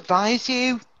can't advise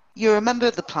you. You're a member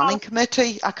of the planning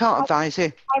committee. I can't advise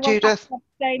you. Judith?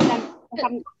 I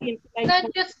haven't got the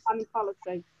information on the planning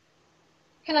policy.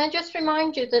 Can I just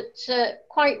remind you that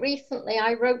quite recently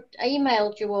I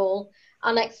emailed you all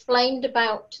and explained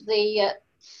about the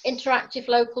interactive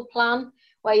local plan,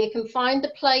 where you can find the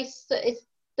place that is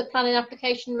the planning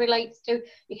application relates to.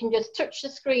 You can just touch the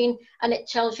screen and it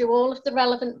tells you all of the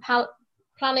relevant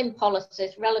planning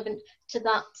policies relevant to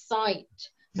that site.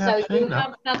 Yeah, so you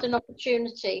have had an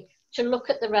opportunity to look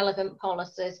at the relevant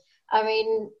policies. I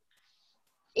mean,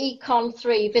 Econ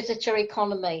 3, visitor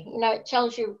economy, you know, it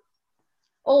tells you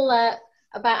all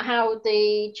about how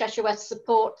the Cheshire West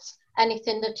supports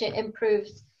anything that it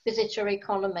improves visitor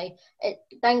economy. It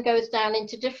then goes down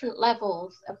into different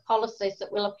levels of policies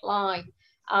that will apply.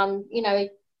 And, you know,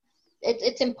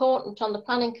 it's important on the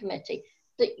planning committee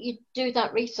that you do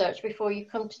that research before you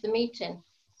come to the meeting.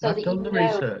 So I've done the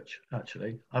research,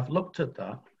 actually. I've looked at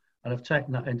that and I've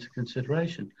taken that into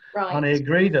consideration. Right. And I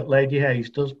agree that Lady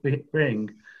Hayes does bring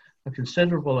a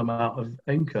considerable amount of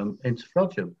income into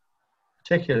Frodsham,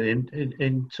 particularly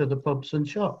into the pubs and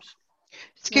shops.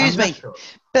 Excuse me,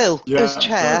 Bill, as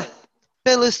chair.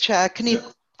 Bill, as chair, can you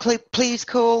please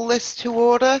call this to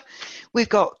order? We've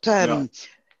got 5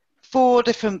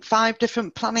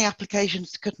 different planning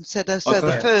applications to consider. So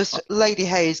the first, Lady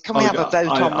Hayes, can we have a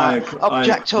vote on that?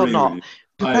 Object or not?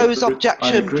 Propose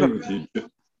objection. I agree with you.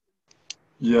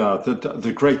 Yeah,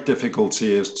 the great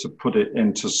difficulty is to put it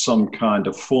into some kind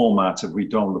of format if we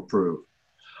don't approve.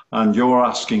 And you're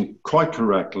asking quite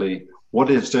correctly, what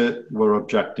is it we're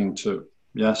objecting to?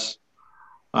 Yes.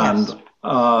 And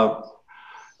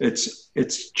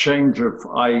it's change of,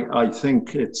 I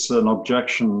think it's an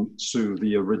objection to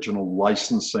the original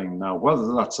licensing. Now,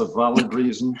 whether that's a valid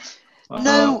reason.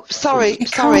 No, sorry,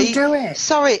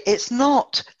 it's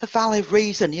not a valid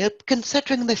reason. You're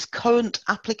considering this current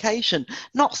application,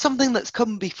 not something that's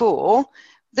come before.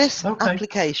 This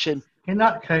application. In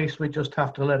that case, we just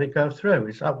have to let it go through.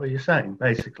 Is that what you're saying,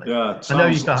 basically? Yeah, I know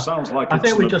you can't. Sounds like I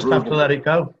think we just have to let it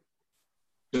go.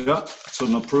 Yeah, it's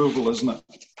an approval, isn't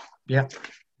it? Yeah,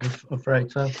 I'm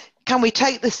afraid so. Can we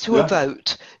take this to a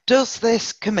vote? Does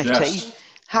this committee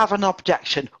have an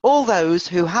objection? All those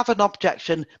who have an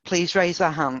objection, please raise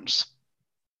their hands.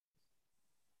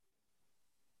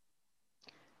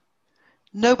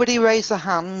 Nobody raise their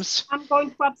hands. I'm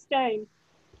going to abstain.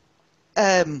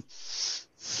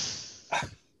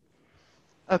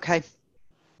 Okay.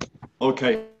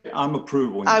 Okay, I'm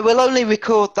approving. I will only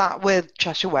record that with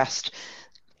Cheshire West.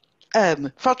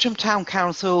 Frodsham Town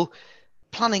Council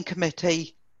Planning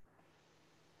Committee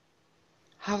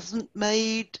hasn't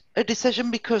made a decision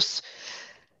because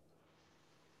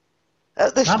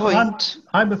at this point...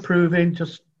 I'm approving,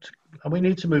 we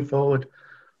need to move forward.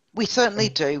 We certainly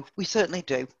do. We certainly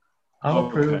do. I'll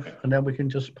approve and then we can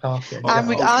just park it.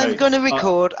 I'm going to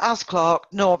record as clerk,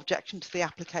 no objection to the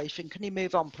application. Can you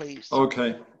move on, please?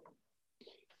 Okay.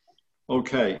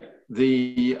 Okay.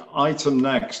 The item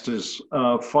next is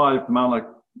 5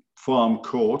 Manor Farm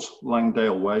Court,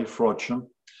 Langdale Way, Frodsham,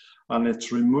 and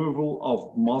it's removal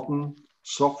of modern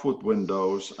softwood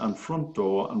windows and front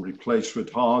door and replaced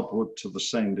with hardwood to the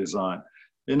same design.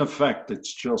 In effect,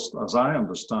 it's just, as I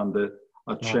understand it,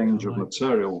 a change of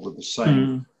material with the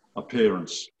same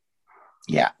appearance.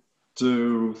 Yeah.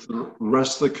 Do the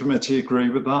rest of the committee agree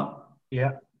with that?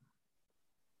 Yeah.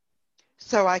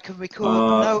 So I can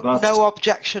record no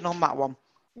objection on that one.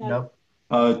 No.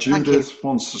 Judith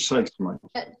wants to say something.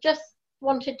 Just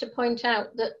wanted to point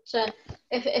out that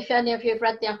if any of you have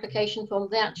read the application form,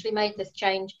 they actually made this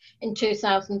change in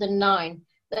 2009.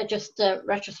 They're just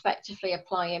retrospectively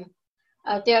applying.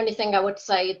 The only thing I would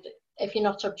say, if you're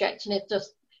not objecting, is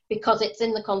just because it's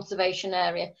in the conservation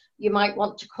area, you might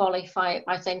want to qualify it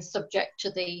by saying subject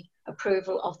to the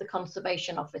approval of the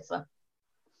conservation officer.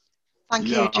 Thank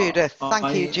you, Judith.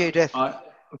 Thank you, Judith.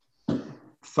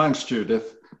 Thanks,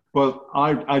 Judith. Well,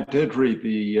 I did read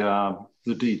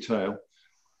the detail,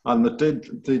 and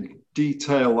the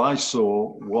detail I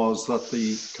saw was that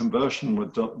the conversion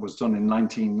was done in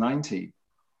 1990,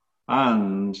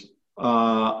 and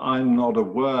I'm not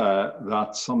aware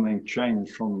that something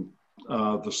changed from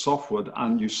the softwood.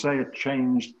 And you say it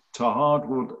changed to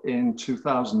hardwood in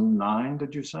 2009,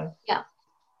 did you say? Yeah,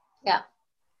 yeah.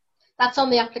 That's on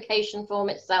the application form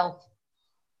itself.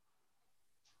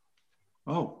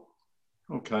 Oh,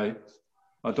 okay.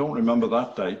 I don't remember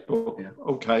that date, but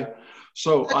okay.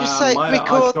 So I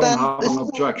don't have an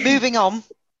objection. Moving on.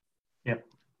 Yeah.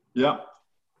 Yeah.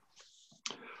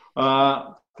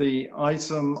 The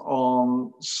item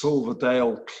on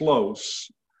Silverdale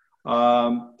Close,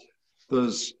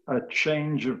 there's a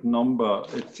change of number.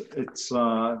 It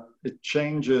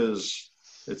changes.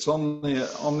 It's on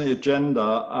the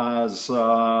agenda as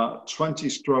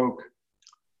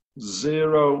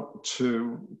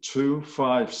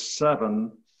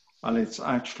 20/02/257, and it's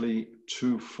actually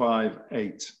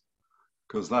 258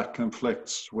 because that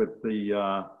conflicts with the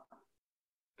I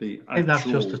think that's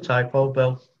just a typo,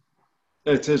 Bill.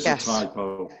 It is a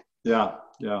typo. Yeah,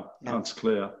 that's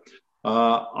clear.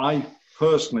 I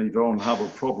personally don't have a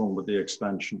problem with the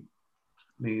extension.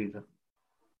 Me either.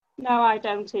 No, I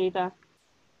don't either.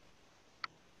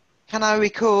 Can I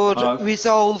record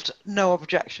resolved, no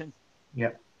objection?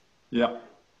 Yeah. Yeah.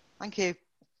 Thank you.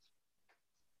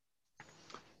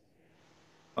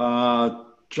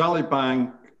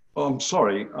 Jallybang, I'm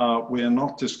sorry, we are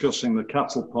not discussing the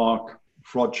Castle Park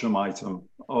Frodsham item.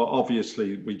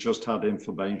 Obviously, we just had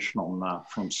information on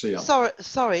that from Sia.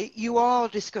 Sorry, you are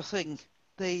discussing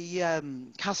the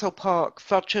Castle Park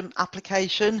Frodsham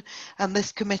application, and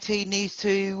this committee needs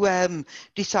to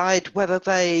decide whether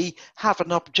they have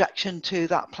an objection to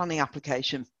that planning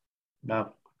application.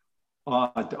 No.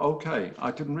 Okay,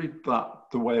 I didn't read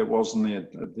that the way it was in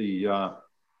the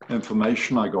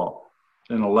information I got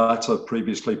in a letter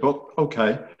previously, but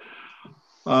okay.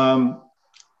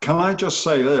 Can I just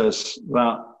say this,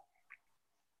 that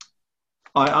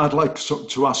I'd like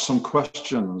to ask some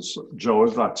questions, Joe,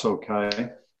 if that's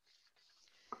okay.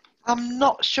 I'm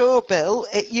not sure, Bill.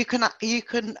 You can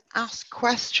ask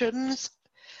questions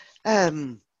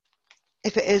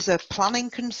if it is a planning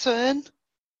concern,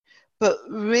 but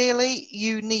really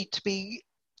you need to be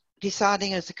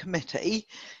deciding as a committee,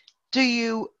 do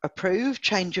you approve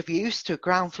change of use to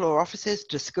ground floor offices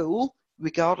to school,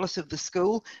 regardless of the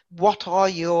school? What are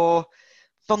your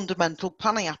fundamental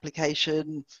planning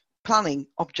application planning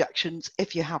objections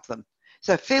if you have them?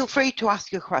 So feel free to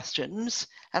ask your questions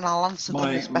and I'll answer them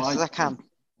as best as I can.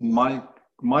 My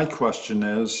question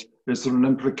is there an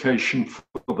implication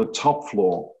for the top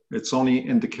floor? It's only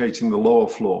indicating the lower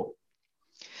floor.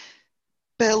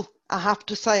 Bill, I have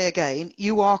to say again,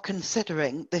 you are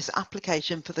considering this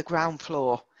application for the ground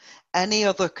floor. Any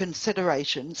other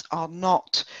considerations are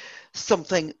not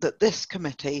something that this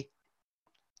committee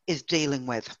is dealing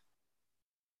with.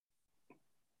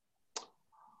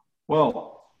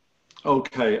 Well,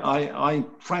 okay, I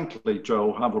frankly,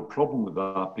 Joe, have a problem with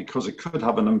that because it could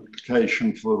have an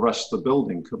implication for the rest of the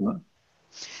building, couldn't it?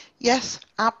 Yes,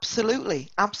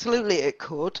 absolutely. Absolutely it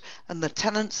could. And the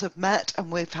tenants have met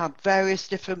and we've had various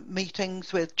different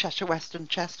meetings with Cheshire West and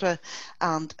Chester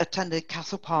and attended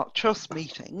Castle Park Trust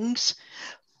meetings.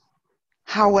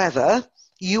 However,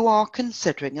 you are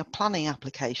considering a planning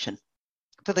application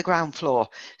for the ground floor.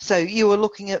 So you are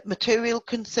looking at material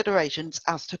considerations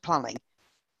as to planning,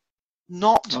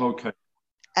 not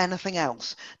anything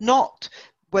else. Not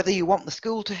whether you want the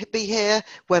school to be here,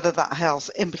 whether that has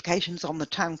implications on the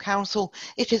town council.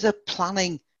 It is a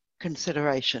planning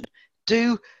consideration.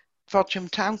 Do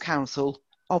Frodsham Town Council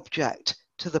object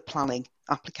to the planning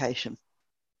application?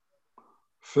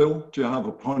 Phil, do you have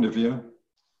a point of view?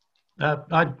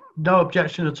 No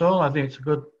objection at all. I think it's a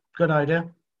good idea.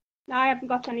 No, I haven't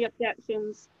got any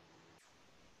objections.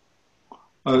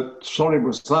 Sorry,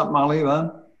 was that Mally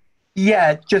then?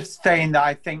 Yeah, just saying that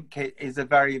I think it is a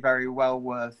very, very well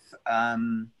worth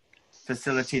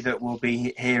facility that will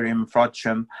be here in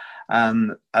Frodsham.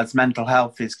 As mental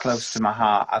health is close to my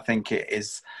heart, I think it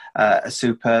is a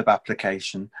superb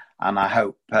application, and I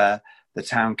hope the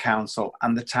town council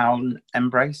and the town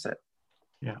embrace it.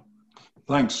 Yeah.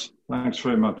 Thanks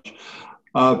very much.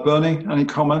 Bernie, any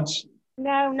comments?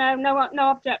 No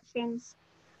objections.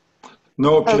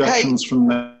 No objections from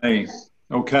me.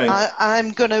 Okay.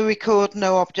 I'm going to record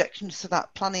no objections to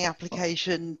that planning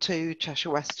application to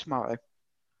Cheshire West tomorrow.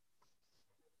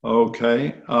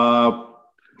 Okay.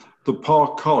 The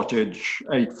Park Cottage,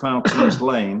 8 Fountains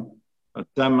Lane, a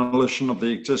demolition of the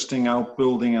existing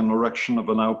outbuilding and erection of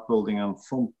an outbuilding and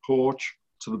front porch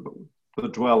to the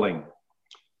dwelling.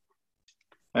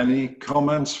 Any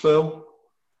comments, Phil?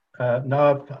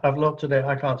 No, I've looked at it.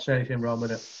 I can't see anything wrong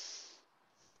with it.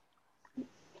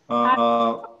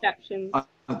 Objections.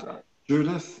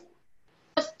 Judith?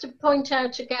 Just to point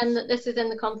out again that this is in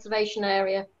the conservation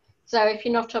area. So if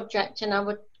you're not objecting, I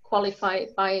would qualify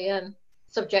it by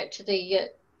subject to the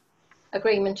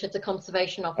agreement of the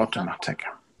conservation officer. Automatic.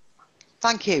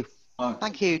 Thank you.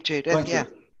 Thank you, Judith. Thank you.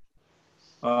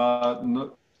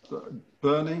 No,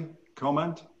 Bernie,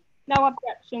 comment? No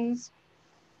objections.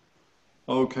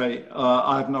 Okay,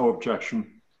 I have no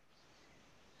objection.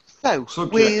 So,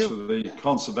 subject to the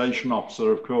conservation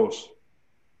officer, of course.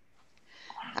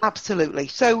 Absolutely.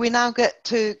 So we now get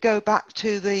to go back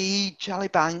to the Jelly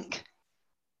Bank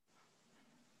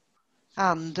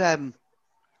and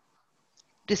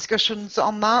discussions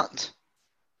on that.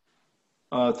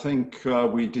 I think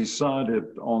we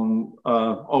decided on,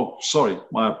 oh, sorry,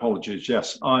 my apologies.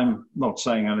 Yes, I'm not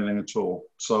saying anything at all.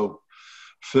 So,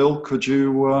 Phil, could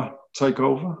you take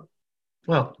over?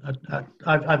 Well,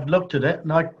 I've looked at it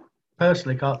and I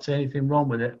personally can't see anything wrong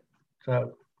with it.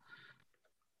 So,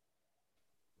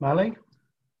 Mally?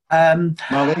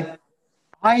 Mally?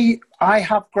 I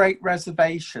have great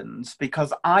reservations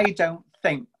because I don't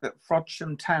think that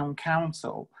Frodsham Town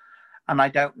Council, and I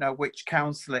don't know which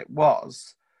council it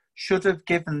was, should have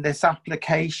given this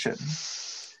application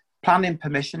planning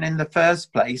permission in the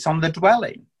first place on the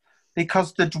dwelling,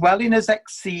 because the dwelling has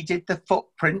exceeded the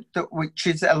footprint which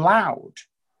is allowed.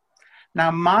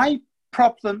 Now, my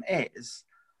problem is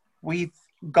we've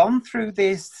gone through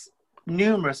this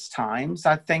numerous times.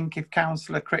 I think if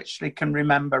Councillor Critchley can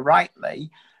remember rightly,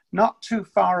 not too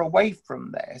far away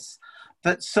from this,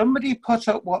 that somebody put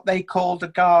up what they called a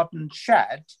garden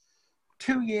shed.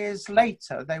 2 years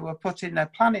later, they were putting a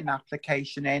planning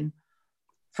application in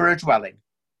for a dwelling.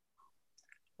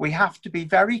 We have to be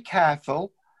very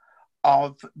careful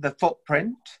of the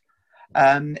footprint.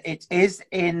 It is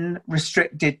in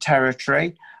restricted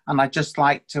territory, and I'd just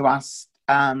like to ask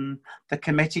the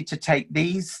committee to take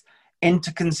these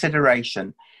into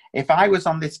consideration. If I was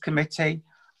on this committee,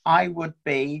 I would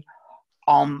be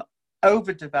on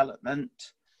overdevelopment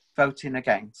voting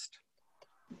against.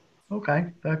 Okay,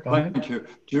 fair comment. Thank you.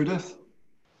 Judith?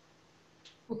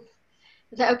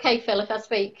 Is that okay, Phil, if I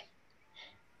speak?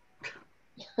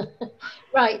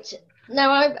 Right.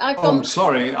 Now, I've gone... I'm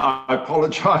sorry. I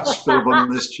apologise, Phil, but I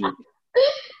missed you.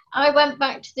 I went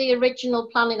back to the original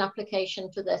planning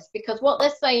application for this, because what they're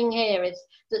saying here is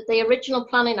that the original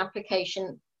planning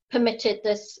application permitted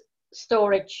this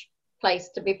storage place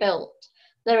to be built.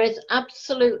 There is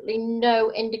absolutely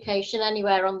no indication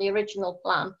anywhere on the original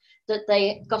plan that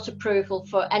they got approval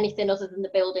for anything other than the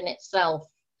building itself.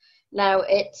 Now,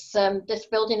 it's this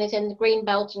building is in the green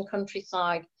belt and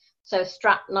countryside, so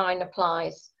Strat 9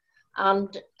 applies.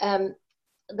 And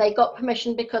they got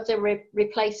permission because they were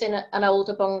replacing an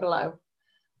older bungalow.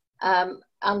 And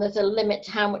there's a limit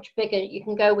to how much bigger you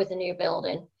can go with a new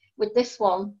building. With this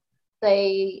one,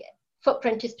 the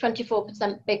footprint is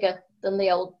 24% bigger than the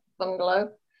old bungalow,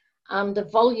 and the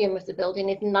volume of the building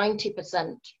is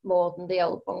 90% more than the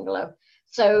old bungalow.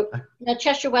 So now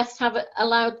Cheshire West have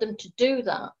allowed them to do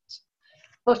that,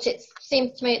 but it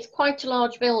seems to me it's quite a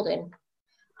large building,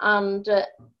 and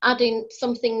adding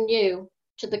something new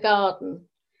to the garden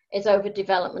is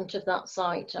overdevelopment of that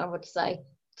site, I would say.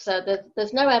 So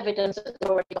there's no evidence that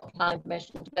they've already got planning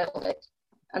permission to build it,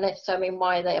 and if so, I mean,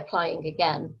 why are they applying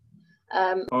again?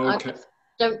 Okay.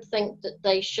 I don't think that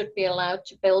they should be allowed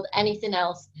to build anything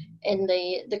else in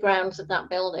the grounds of that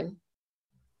building.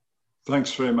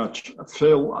 Thanks very much.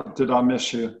 Phil, did I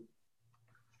miss you?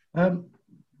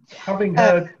 Having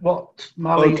heard what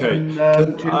Mally and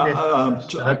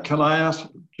Judith... can I ask,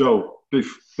 Joe,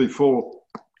 before,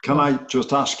 can I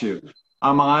just ask you,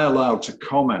 am I allowed to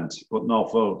comment but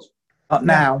not vote? Not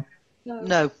now.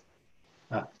 No.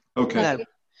 Okay. No.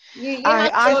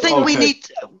 I think we need,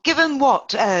 given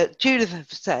what Judith has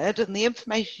said and the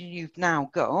information you've now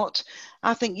got,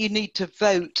 I think you need to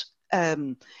vote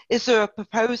Is there a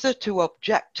proposer to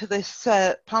object to this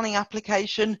planning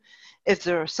application? Is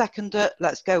there a seconder?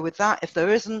 Let's go with that. If there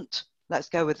isn't, let's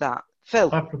go with that. Phil?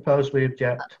 I propose we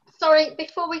object. Sorry,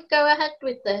 before we go ahead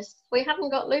with this, we haven't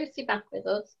got Lucy back with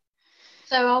us.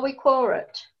 So are we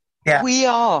quorate? Yeah. We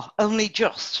are, only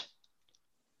just.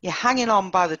 You're hanging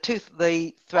on by the tooth of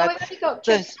the thread. Oh, we've only got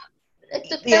two.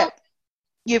 Yeah,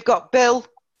 you've got Bill,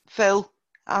 Phil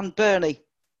and Bernie.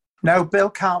 No, Bill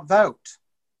can't vote.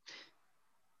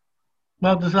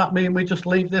 Well, does that mean we just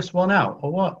leave this one out,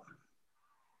 or what?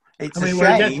 It's I mean,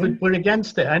 a shame. we're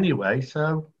against it anyway,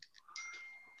 so...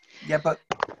 Yeah, but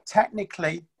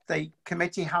technically, the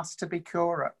committee has to be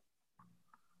quorate.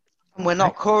 And we're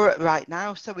not quorate right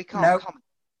now, so we can't comment.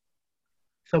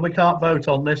 So we can't vote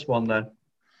on this one then?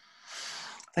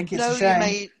 I think it's no, a shame. You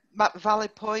made a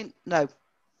valid point. No.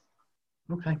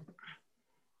 Okay.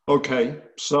 Okay,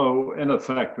 so in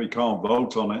effect, we can't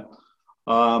vote on it.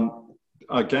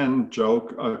 Again, Joe,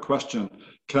 a question.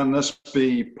 Can this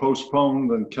be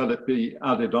postponed and can it be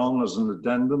added on as an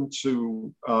addendum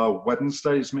to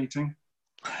Wednesday's meeting?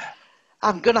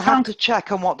 I'm going to have to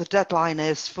check on what the deadline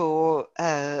is for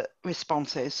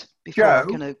responses before Joe,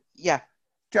 I can.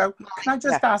 Joe, can I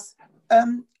just ask?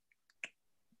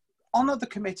 On other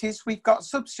committees, we've got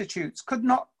substitutes. Could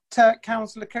not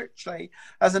Councillor Critchley,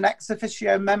 as an ex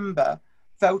officio member,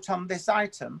 vote on this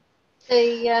item?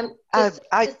 The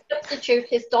substitute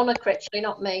is Donna Critchley,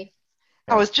 not me.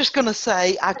 I was just going to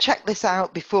say, I checked this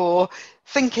out before,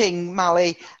 thinking,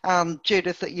 Mally and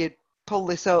Judith, that you'd pull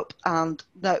this up. And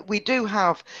no, we do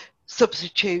have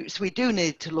substitutes. We do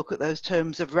need to look at those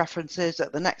terms of references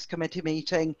at the next committee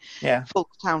meeting, full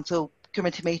council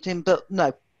committee meeting, but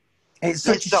no. It's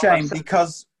such a shame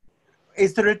because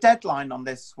is there a deadline on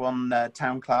this one,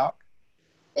 Town Clerk?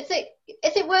 Is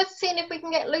it worth seeing if we can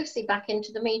get Lucy back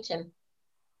into the meeting?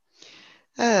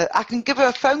 I can give her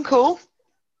a phone call,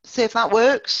 see if that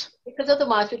works. Because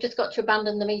otherwise we've just got to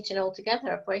abandon the meeting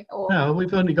altogether, have we? Or... No,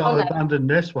 we've only got to abandon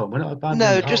this one. We're not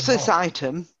abandoning No, just this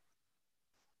item.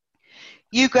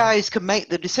 You guys can make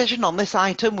the decision on this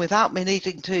item without me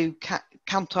needing to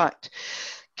contact.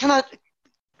 Can I?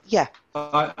 Yeah.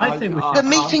 I think the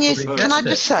meeting is. Can I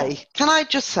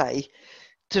just say,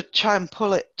 to try and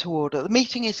pull it to order? The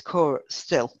meeting is core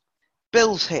still.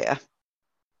 Bill's here.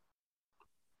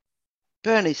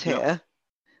 Bernie's here.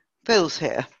 Phil's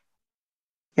here.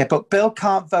 Yeah, but Bill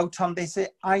can't vote on this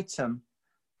item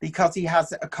because he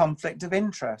has a conflict of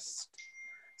interest.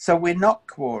 So we're not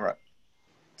quorate.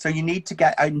 So you need to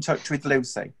get in touch with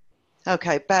Lucy.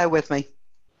 Okay, bear with me.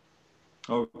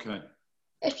 Okay.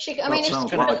 That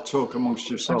sounds like talk amongst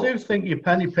yourselves. I do think you're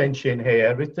penny pinching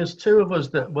here. If there's two of us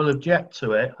that will object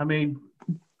to it, I mean...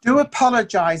 Do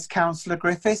apologise, Councillor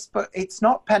Griffiths, but it's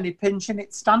not penny pinching,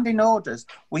 it's standing orders.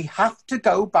 We have to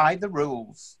go by the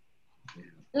rules.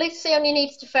 Lucy only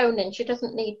needs to phone in. She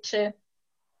doesn't need to...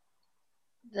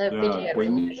 video. We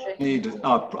need...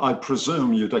 I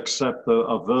presume you'd accept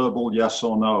a verbal yes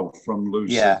or no from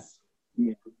Lucy. Yeah.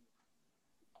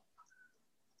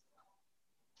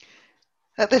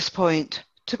 At this point,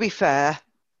 to be fair,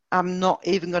 I'm not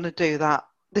even going to do that.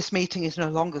 This meeting is no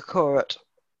longer quorate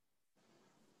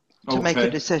to make a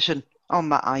decision on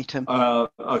that item.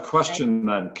 A question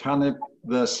then, can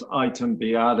this item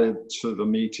be added to the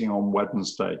meeting on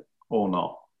Wednesday or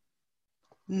not?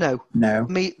 No. No.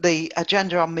 The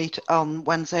agenda on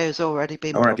Wednesday has already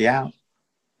been out.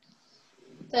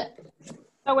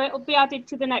 So it'll be added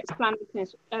to the next planning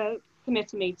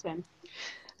committee meeting?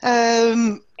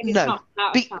 No.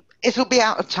 It'll be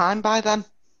out of time by then.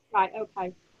 Right,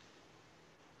 okay.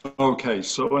 Okay,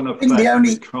 so in effect,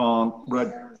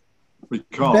 we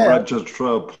can't register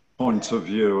a point of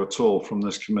view at all from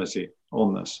this committee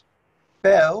on this.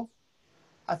 Bill,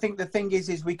 I think the thing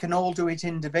is we can all do it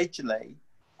individually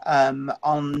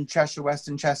on Cheshire West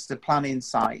and Chester planning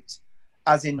site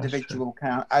as individual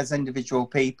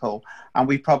people, and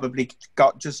we probably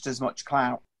got just as much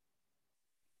clout.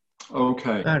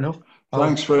 Okay. Fair enough.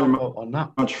 Thanks very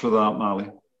much for that,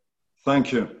 Mally.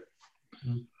 Thank you.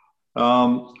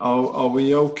 Are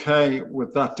we okay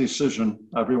with that decision,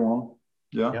 everyone?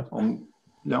 Yeah. Yep.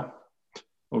 Yeah.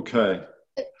 Okay.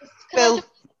 Bill,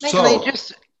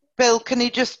 can you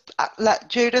just let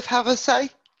Judith have a say?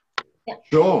 Yeah.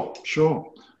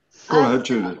 Sure. Go ahead,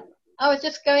 Judith. I was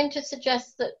just going to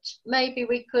suggest that maybe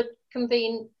we could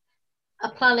convene a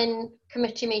planning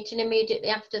committee meeting immediately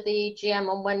after the EGM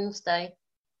on Wednesday.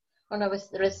 Oh no,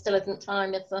 there still isn't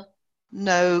time, is there?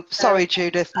 No, sorry,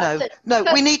 Judith. No,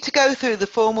 we need to go through the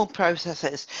formal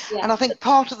processes. Yeah. And I think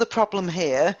part of the problem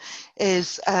here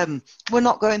is we're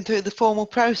not going through the formal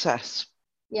process.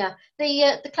 Yeah,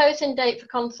 the closing date for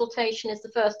consultation is the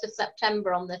 1st of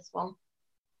September on this one.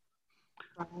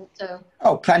 So.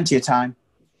 Oh, plenty of time.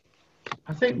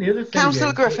 I think the other thing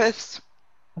Councillor Griffiths.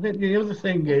 I think the other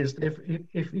thing is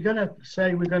if you're going to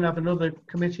say we're going to have another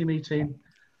committee meeting,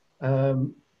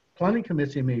 planning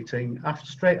committee meeting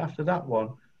straight after that one,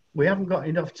 we haven't got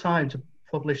enough time to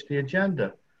publish the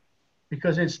agenda,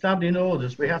 because in standing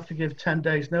orders we have to give 10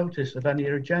 days notice of any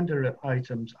agenda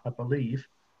items, I believe.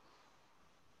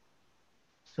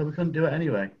 So we couldn't do it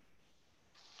anyway.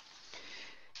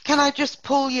 Can I just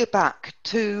pull you back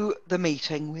to the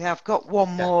meeting? We have got one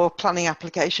more planning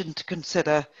application to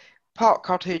consider. Park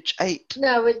Cottage 8.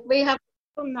 No, we have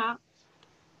done that.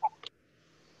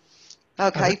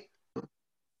 Okay.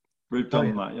 We've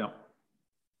done that, yeah.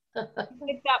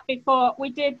 We did that before. We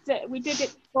did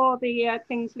it before the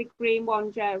Kingsley Green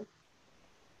one, Joe.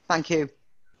 Thank you.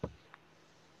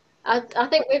 I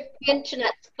think the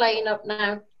internet's playing up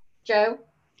now, Joe.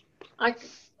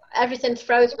 Everything's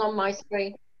frozen on my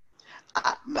screen.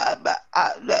 And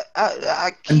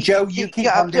Joe, you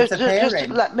keep on disappearing. Just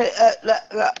let me.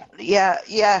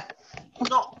 Yeah.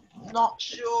 Not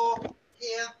sure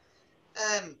here.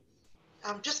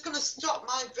 I'm just going to stop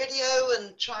my video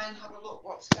and try and have a look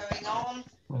what's going on.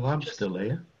 Well, I'm still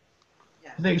here.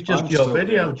 Yeah. I think it's just your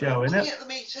video, here. Joe, isn't it? At the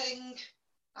meeting,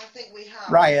 I think we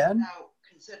have Ryan. now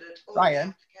considered all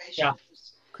Ryan. The applications. Yeah.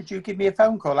 Could you give me a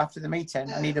phone call after the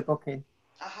meeting? I need a booking.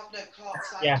 I have no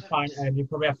clocks. Yeah, fine. You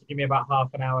probably have to give me about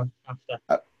half an hour after.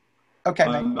 Okay,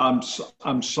 mate.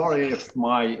 I'm sorry if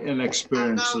my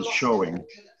inexperience is showing,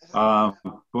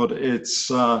 but it's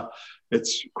a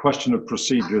question of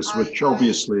procedures, which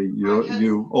obviously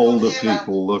you older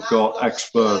people have got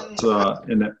expert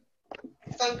in it.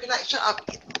 Phone connection.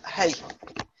 Hey.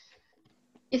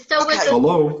 You're still with us?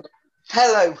 Hello.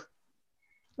 Hello.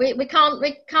 We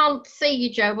can't see you,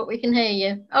 Joe, but we can hear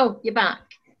you. Oh, you're back.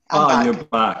 You're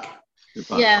back.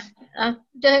 Yeah, I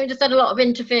just had a lot of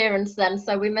interference then,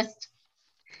 so we missed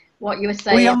what you were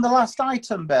saying. Are we on the last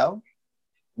item, Bill?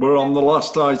 We're on the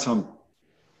last item.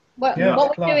 What we're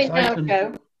doing now,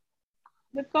 Joe?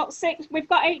 We've got 86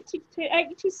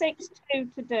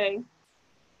 to do.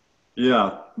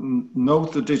 Yeah.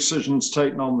 Note the decisions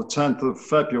taken on the 10th of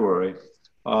February.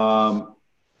 I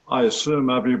assume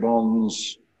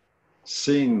everyone's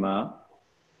seen that.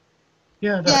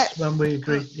 Yeah, that's when we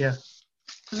agreed, yeah.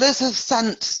 Liz has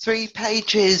sent 3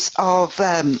 pages of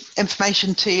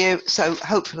information to you, so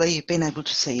hopefully you've been able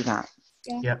to see that.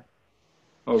 Yeah.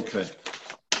 Okay.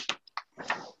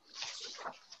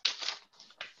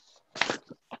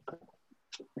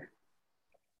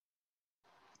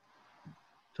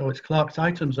 So it's Clark's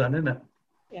items then, isn't it?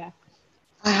 Yeah.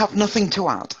 I have nothing to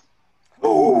add.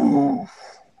 Oh,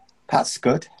 that's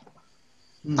good.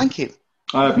 Thank you.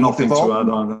 I have nothing to add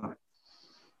either.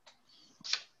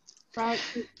 Right,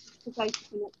 to go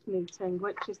to the next meeting,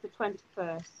 which is the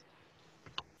 21st.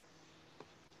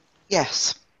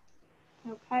 Yes.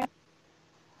 Okay.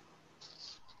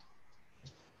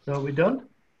 So are we done?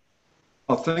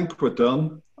 I think we're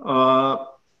done.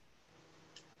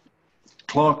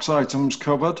 Clark's items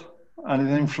covered.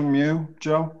 Anything from you,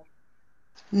 Joe?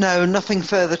 No, nothing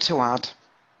further to add.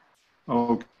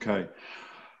 Okay.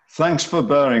 Thanks for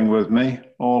bearing with me,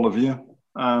 all of you.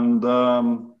 And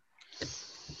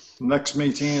next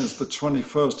meeting is the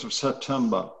 21st of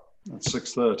September at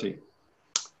 6:30.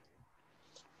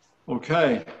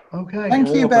 Okay. Okay. Thank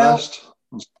you, Bill.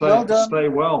 Stay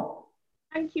well.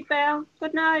 Thank you, Bill.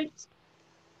 Good night.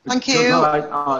 Thank you. Good night.